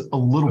gears a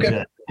little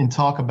bit and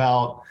talk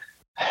about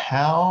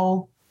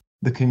how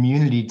the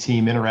community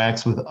team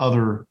interacts with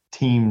other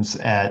teams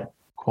at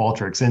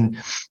Qualtrics, and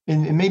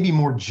maybe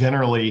more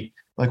generally,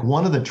 like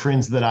one of the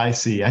trends that I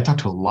see, I talk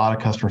to a lot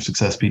of customer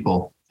success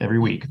people every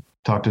week,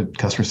 talk to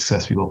customer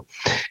success people.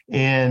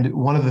 And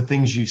one of the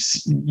things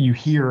you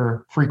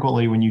hear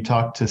frequently when you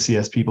talk to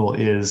CS people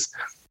is,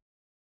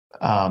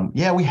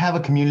 yeah, we have a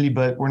community,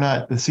 but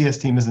the CS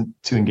team isn't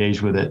too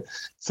engaged with it.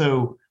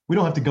 So we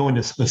don't have to go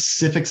into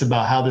specifics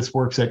about how this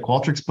works at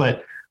Qualtrics,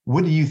 but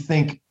what do you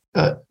think,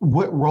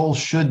 what role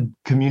should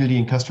community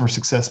and customer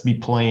success be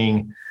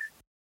playing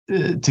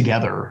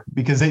together?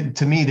 Because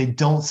to me, they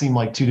don't seem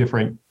like two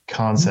different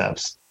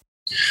concepts.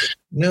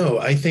 No,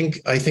 I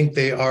think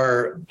they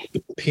are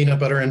peanut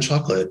butter and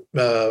chocolate.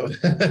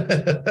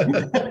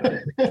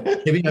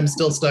 Maybe I'm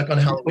still stuck on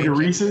Halloween. Like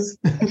Reese's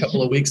a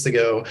couple of weeks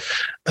ago.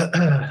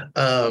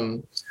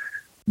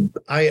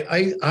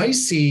 I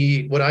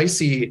see what I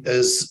see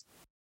as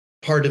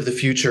part of the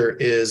future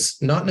is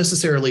not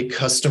necessarily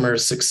customer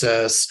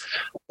success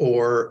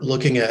or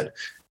looking at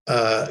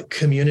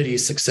community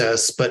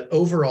success, but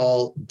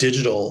overall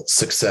digital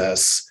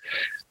success.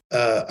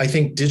 I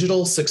think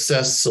digital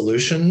success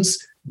solutions,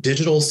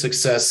 digital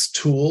success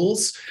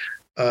tools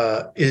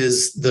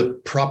is the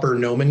proper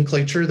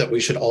nomenclature that we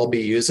should all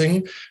be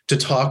using to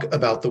talk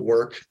about the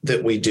work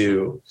that we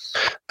do.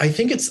 I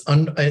think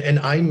and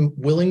I'm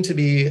willing to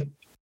be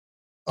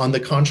on the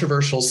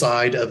controversial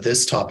side of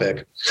this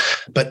topic,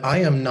 but I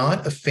am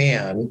not a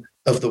fan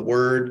of the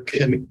word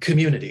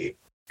community.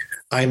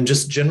 I'm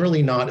just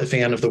generally not a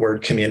fan of the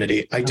word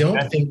community. I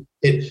don't think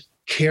it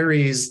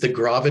carries the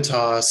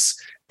gravitas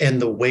and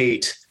the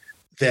weight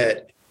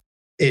that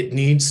it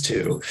needs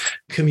to.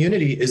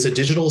 Community is a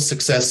digital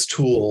success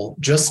tool,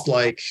 just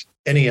like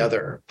any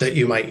other that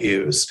you might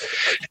use.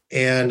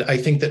 And I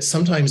think that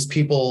sometimes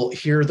people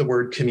hear the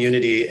word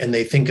community and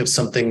they think of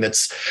something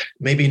that's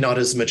maybe not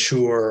as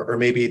mature, or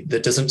maybe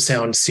that doesn't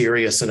sound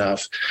serious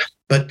enough.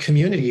 But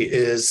community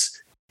is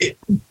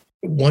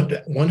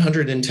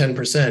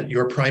 110%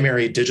 your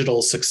primary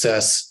digital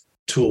success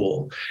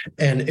tool.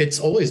 And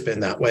it's always been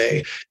that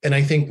way. And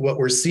I think what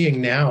we're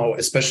seeing now,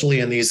 especially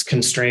in these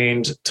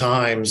constrained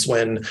times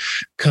when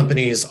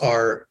companies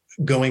are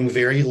going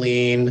very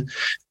lean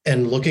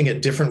and looking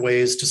at different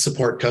ways to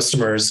support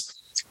customers,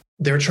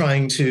 they're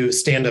trying to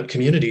stand up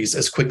communities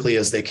as quickly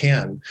as they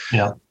can.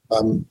 Yeah.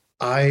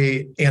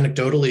 I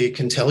anecdotally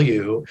can tell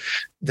you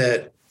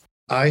that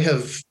I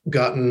have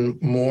gotten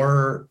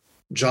more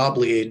job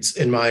leads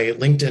in my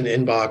LinkedIn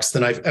inbox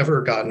than I've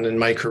ever gotten in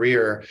my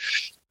career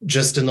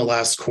just in the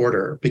last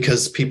quarter,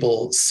 because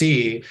people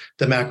see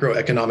the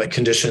macroeconomic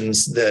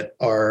conditions that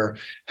are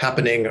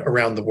happening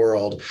around the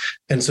world.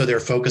 And so they're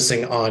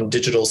focusing on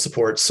digital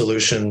support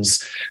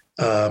solutions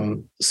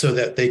so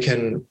that they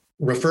can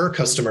refer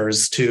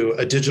customers to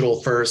a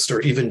digital first or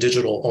even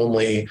digital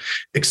only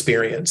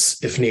experience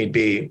if need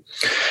be.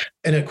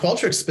 And at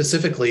Qualtrics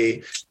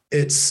specifically,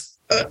 it's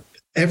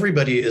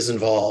everybody is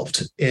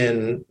involved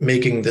in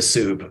making the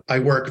soup. I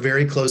work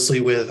very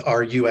closely with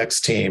our UX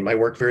team. I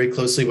work very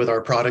closely with our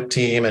product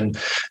team and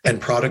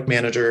product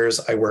managers.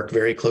 I work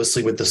very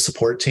closely with the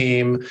support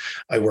team.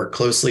 I work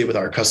closely with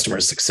our customer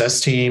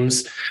success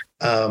teams.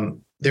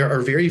 There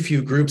are very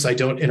few groups I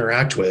don't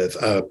interact with,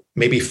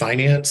 maybe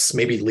finance,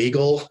 maybe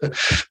legal,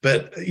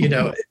 but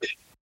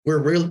we're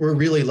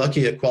really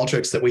lucky at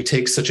Qualtrics that we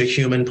take such a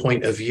human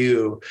point of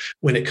view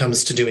when it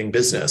comes to doing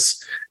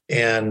business.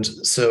 And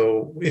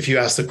so if you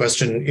ask the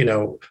question,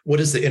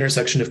 what is the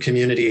intersection of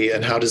community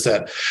and how does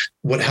that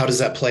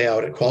play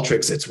out at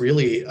Qualtrics? It's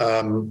really,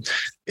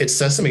 it's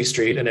Sesame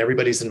Street and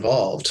everybody's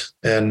involved.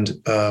 And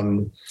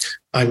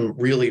I'm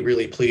really,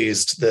 really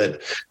pleased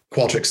that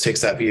Qualtrics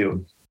takes that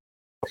view.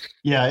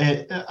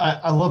 Yeah,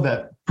 I love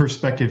that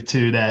perspective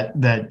too,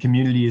 that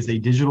community is a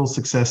digital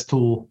success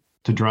tool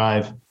to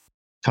drive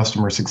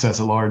customer success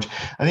at large.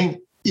 I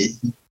think,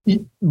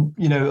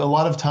 a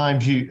lot of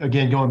times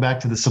again, going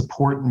back to the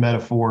support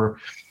metaphor,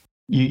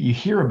 you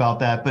hear about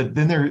that, but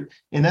then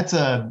it's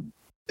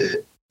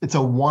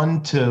still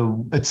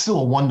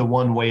a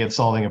one-to-one way of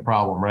solving a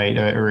problem, right?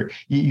 Or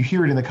you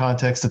hear it in the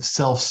context of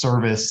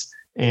self-service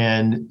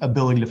and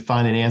ability to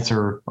find an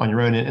answer on your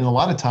own. And a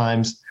lot of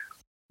times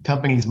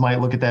companies might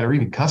look at that, or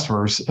even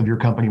customers of your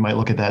company might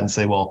look at that and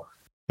say, well,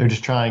 they're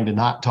just trying to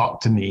not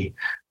talk to me.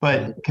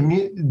 But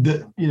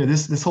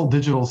this whole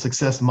digital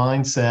success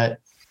mindset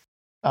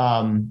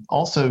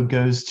also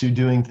goes to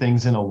doing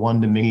things in a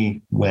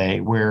one-to-many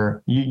way,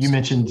 where you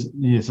mentioned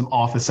some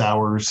office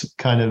hours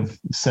kind of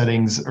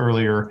settings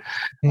earlier.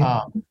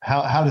 Mm-hmm.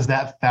 How does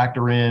that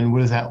factor in? What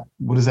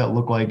does that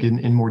look like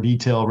in more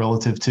detail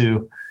relative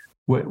to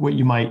what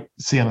you might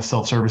see on a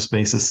self-service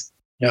basis?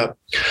 Yeah.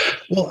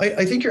 Well,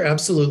 I think you're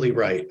absolutely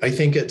right. I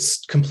think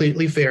it's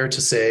completely fair to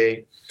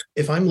say,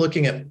 if I'm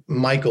looking at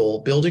Michael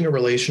building a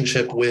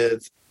relationship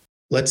with,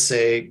 let's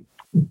say,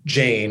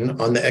 Jane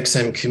on the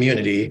XM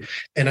community,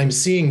 and I'm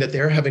seeing that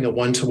they're having a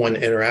one-to-one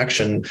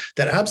interaction,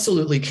 that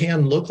absolutely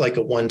can look like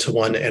a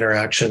one-to-one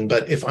interaction.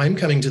 But if I'm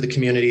coming to the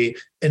community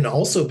and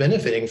also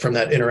benefiting from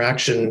that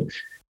interaction,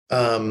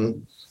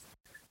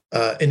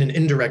 in an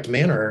indirect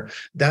manner,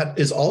 that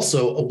is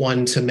also a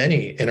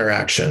one-to-many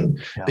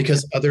interaction,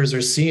 because others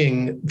are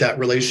seeing that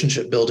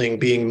relationship building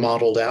being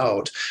modeled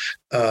out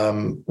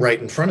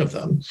right in front of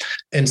them.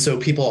 And so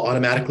people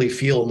automatically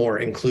feel more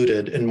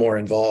included and more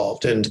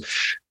involved. And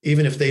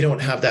even if they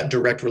don't have that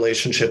direct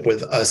relationship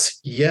with us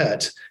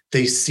yet,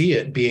 they see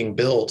it being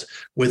built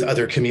with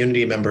other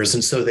community members.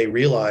 And so they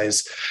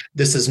realize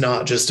this is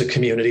not just a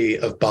community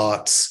of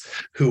bots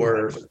who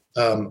are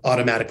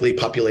automatically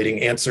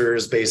populating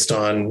answers based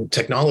on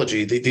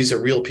technology. These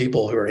are real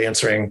people who are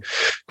answering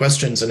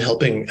questions and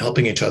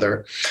helping each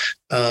other.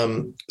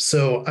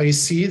 So I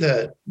see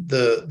that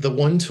the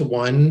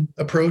one-to-one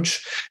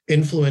approach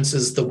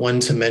influences the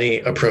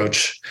one-to-many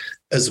approach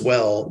as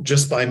well,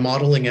 just by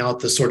modeling out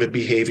the sort of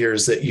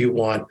behaviors that you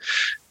want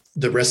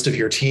the rest of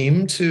your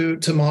team to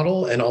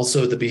model, and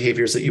also the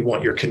behaviors that you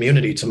want your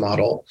community to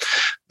model.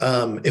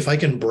 If I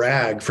can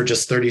brag for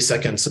just 30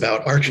 seconds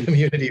about our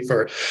community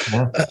for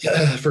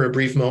a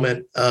brief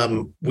moment,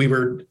 we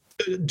were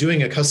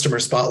doing a customer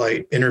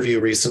spotlight interview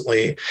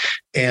recently,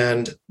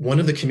 and one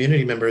of the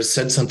community members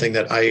said something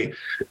that I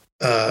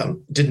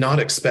did not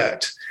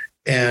expect.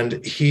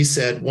 And he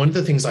said, one of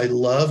the things I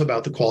love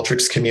about the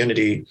Qualtrics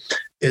community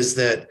is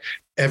that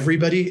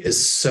everybody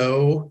is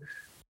so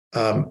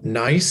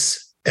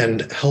nice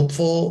and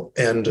helpful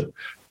and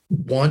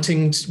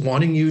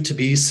wanting you to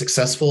be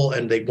successful,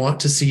 and they want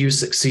to see you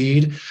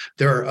succeed.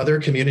 There are other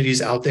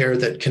communities out there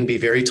that can be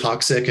very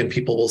toxic, and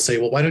people will say,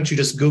 well, why don't you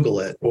just Google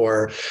it?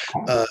 Or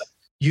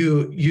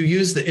you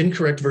use the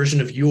incorrect version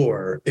of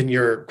in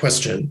your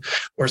question,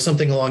 or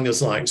something along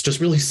those lines, just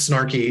really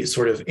snarky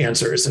sort of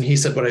answers. And he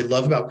said, what I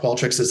love about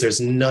Qualtrics is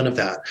there's none of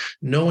that.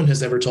 No one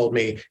has ever told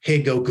me,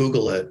 hey, go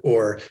Google it,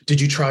 or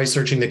did you try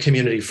searching the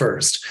community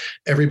first?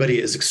 Everybody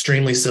is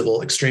extremely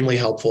civil, extremely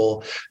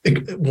helpful,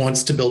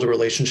 wants to build a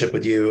relationship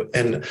with you.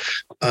 And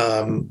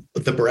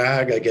the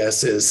brag, I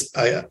guess, is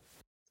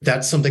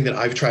that's something that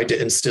I've tried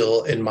to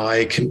instill in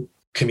my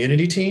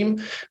community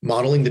team,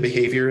 modeling the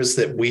behaviors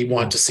that we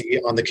want to see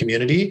on the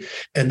community,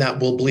 and that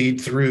will bleed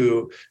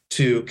through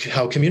to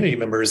how community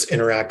members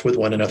interact with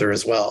one another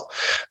as well.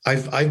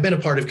 I've been a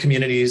part of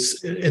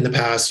communities in the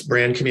past,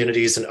 brand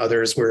communities and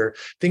others, where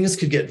things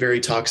could get very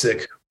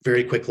toxic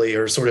very quickly,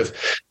 or sort of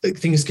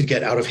things could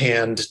get out of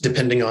hand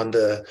depending on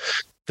the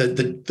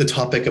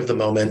topic of the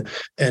moment.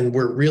 And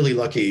we're really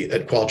lucky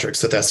at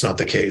Qualtrics that that's not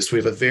the case. We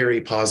have a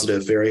very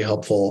positive, very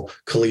helpful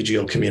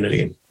collegial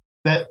community.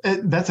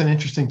 That's an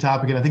interesting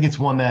topic, and I think it's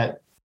one that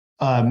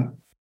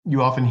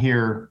you often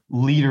hear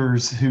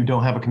leaders who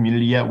don't have a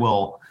community yet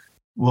will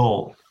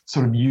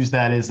sort of use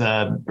that as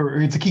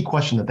or it's a key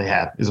question that they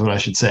have, is what I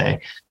should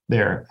say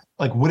there.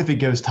 Like, what if it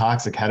goes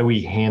toxic? How do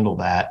we handle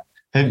that?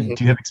 Do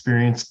you have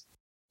experience,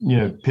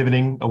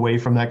 pivoting away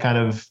from that kind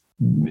of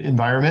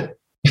environment?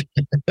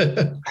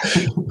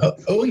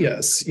 Oh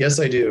yes,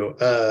 I do.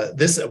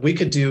 We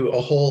could do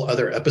a whole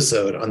other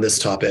episode on this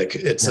topic.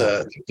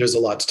 There's a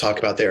lot to talk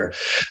about there.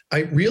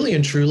 I really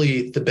and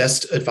truly, the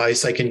best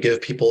advice I can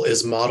give people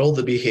is model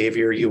the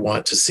behavior you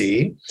want to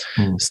see.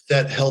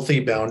 Set healthy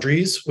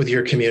boundaries with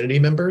your community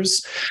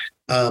members.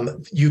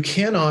 You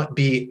cannot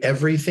be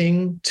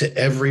everything to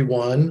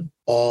everyone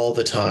all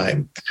the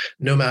time,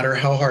 no matter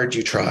how hard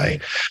you try.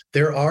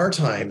 There are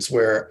times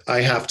where I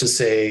have to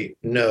say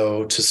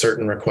no to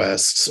certain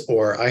requests,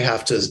 or I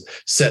have to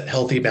set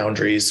healthy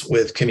boundaries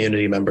with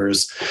community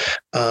members.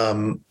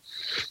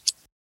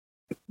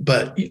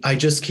 But I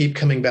just keep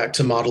coming back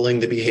to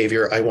modeling the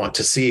behavior I want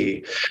to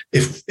see.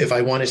 If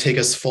I want to take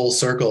us full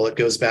circle, it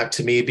goes back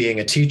to me being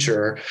a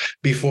teacher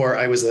before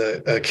I was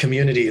a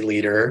community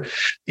leader.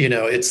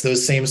 It's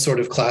those same sort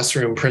of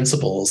classroom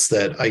principles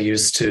that I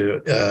used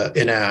to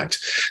enact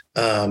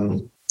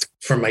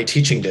from my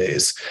teaching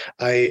days.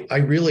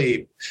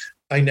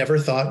 I never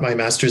thought my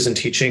master's in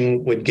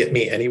teaching would get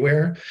me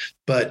anywhere,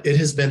 but it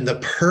has been the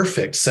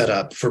perfect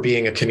setup for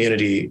being a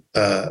community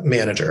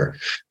manager,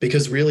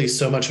 because really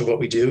so much of what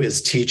we do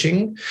is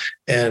teaching,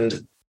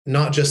 and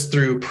not just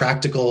through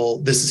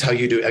practical, this is how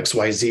you do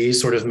XYZ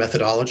sort of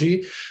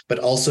methodology, but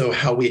also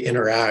how we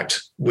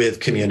interact with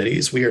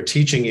communities. We are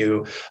teaching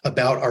you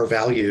about our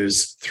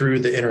values through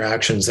the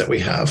interactions that we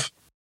have.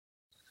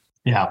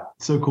 Yeah,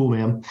 so cool,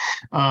 man.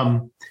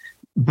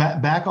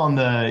 Back on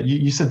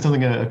you said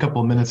something a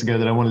couple of minutes ago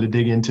that I wanted to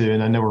dig into,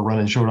 and I know we're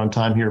running short on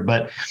time here,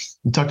 but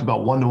you talked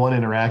about one-to-one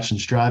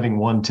interactions driving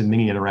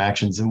one-to-many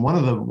interactions. And one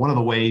of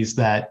the ways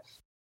that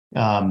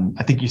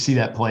I think you see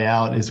that play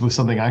out is with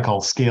something I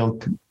call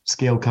scaled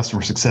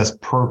customer success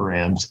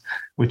programs,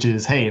 which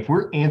is, hey, if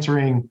we're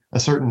answering a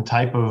certain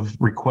type of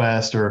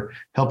request or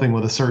helping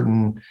with a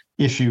certain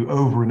issue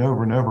over and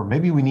over and over,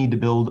 maybe we need to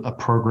build a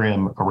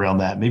program around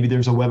that. Maybe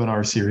there's a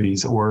webinar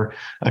series or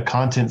a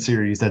content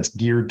series that's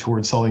geared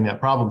towards solving that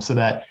problem, so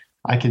that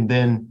I can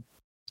then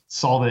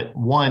solve it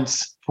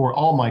once for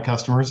all my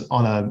customers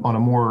on a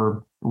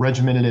more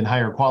regimented and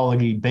higher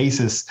quality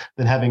basis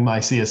than having my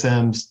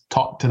CSMs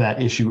talk to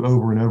that issue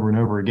over and over and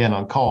over again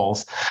on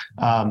calls.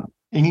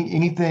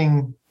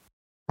 Anything,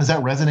 does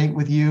that resonate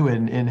with you?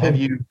 And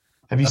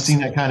have Have you seen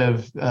that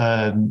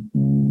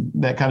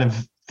kind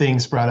of thing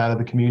sprout out of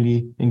the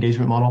community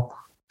engagement model?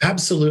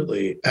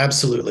 Absolutely.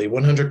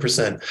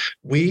 100%.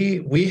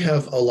 We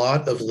have a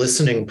lot of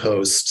listening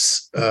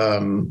posts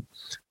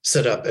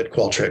set up at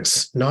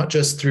Qualtrics, not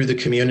just through the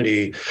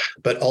community,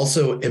 but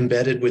also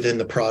embedded within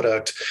the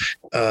product,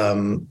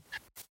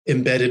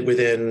 embedded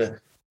within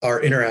our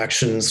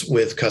interactions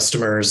with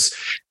customers.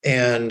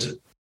 And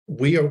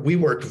we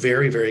work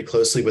very, very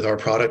closely with our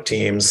product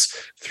teams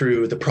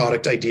through the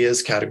product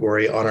ideas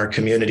category on our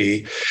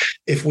community.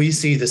 If we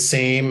see the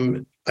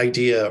same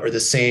idea or the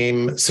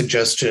same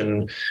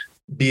suggestion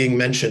being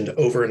mentioned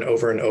over and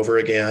over and over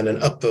again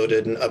and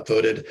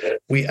upvoted,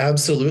 we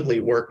absolutely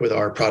work with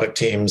our product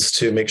teams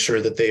to make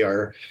sure that they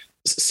are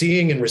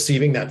seeing and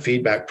receiving that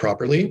feedback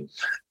properly.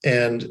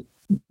 And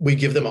we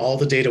give them all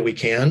the data we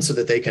can so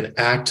that they can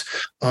act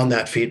on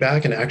that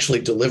feedback and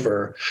actually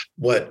deliver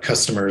what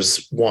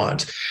customers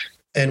want.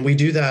 And we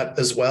do that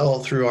as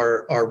well through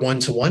our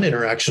one-to-one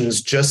interactions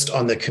just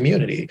on the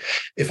community.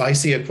 If I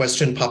see a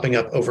question popping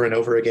up over and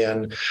over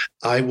again,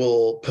 I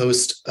will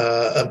post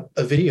a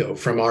video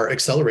from our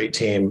Accelerate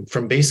team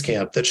from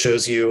Basecamp that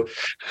shows you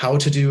how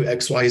to do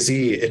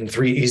XYZ in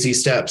 3 easy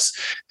steps,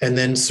 and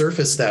then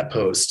surface that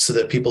post so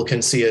that people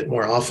can see it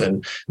more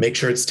often. Make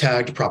sure it's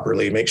tagged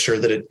properly. Make sure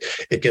that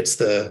it gets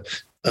the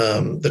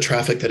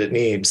traffic that it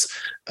needs.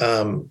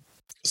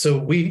 So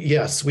we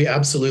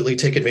absolutely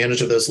take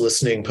advantage of those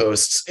listening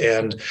posts.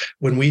 And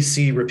when we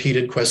see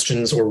repeated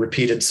questions or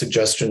repeated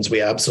suggestions,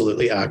 we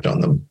absolutely act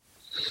on them.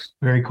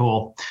 Very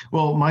cool.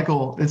 Well,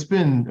 Michael, it's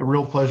been a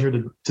real pleasure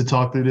to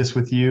talk through this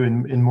with you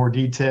in more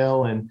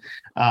detail, and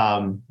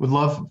would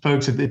love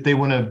folks if they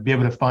want to be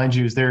able to find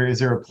you. Is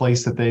there a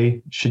place that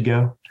they should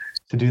go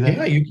to do that?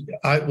 Yeah,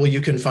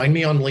 you can find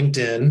me on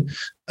LinkedIn.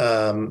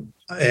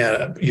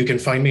 You can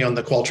find me on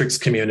the Qualtrics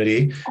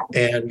community,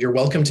 and you're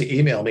welcome to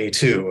email me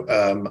too.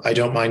 I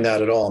don't mind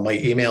that at all. My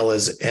email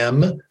is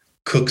mcooksey,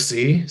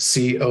 Cooksey,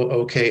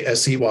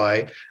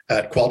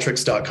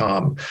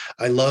 @qualtrics.com.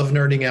 I love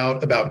nerding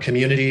out about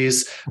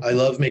communities. I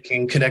love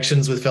making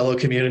connections with fellow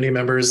community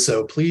members.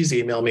 So please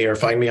email me or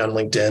find me on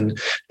LinkedIn,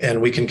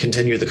 and we can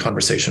continue the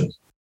conversation.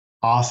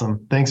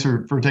 Awesome. Thanks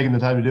for taking the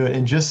time to do it.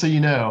 And just so you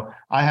know,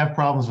 I have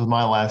problems with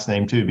my last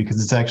name too, because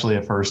it's actually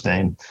a first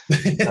name.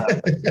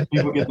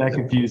 People get that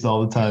confused all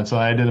the time. So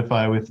I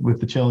identify with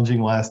the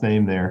challenging last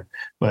name there.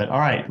 But all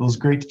right, it was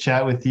great to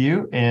chat with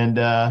you. And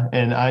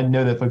I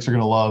know that folks are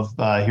going to love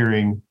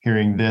hearing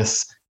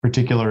this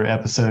particular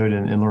episode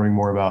and learning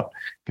more about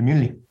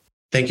community.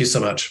 Thank you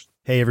so much.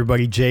 Hey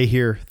everybody, Jay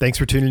here. Thanks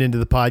for tuning into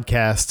the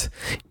podcast.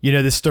 You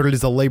know, this started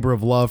as a labor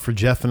of love for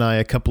Jeff and I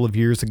a couple of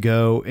years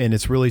ago, and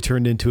it's really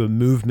turned into a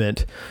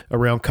movement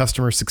around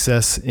customer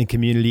success and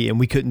community, and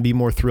we couldn't be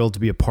more thrilled to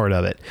be a part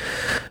of it.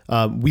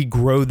 We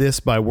grow this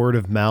by word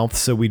of mouth,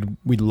 so we'd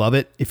love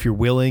it if you're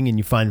willing and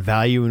you find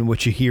value in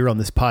what you hear on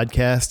this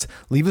podcast.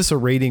 Leave us a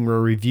rating or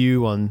a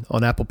review on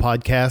Apple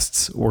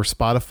Podcasts or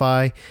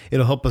Spotify.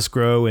 It'll help us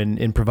grow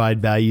and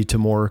provide value to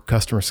more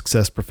customer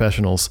success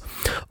professionals.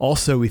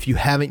 Also, if you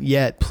haven't yet,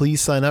 please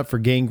sign up for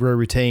Gain, Grow,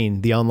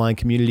 Retain, the online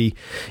community.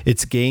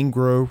 It's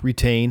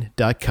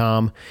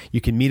gaingrowretain.com.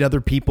 You can meet other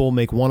people,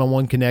 make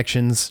one-on-one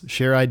connections,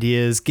 share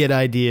ideas, get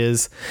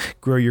ideas,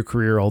 grow your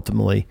career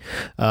ultimately.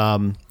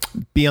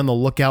 Be on the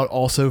lookout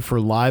also for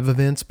live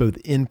events, both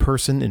in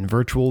person and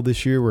virtual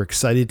this year. We're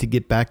excited to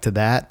get back to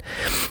that.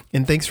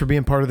 And thanks for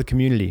being part of the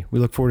community. We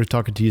look forward to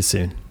talking to you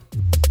soon.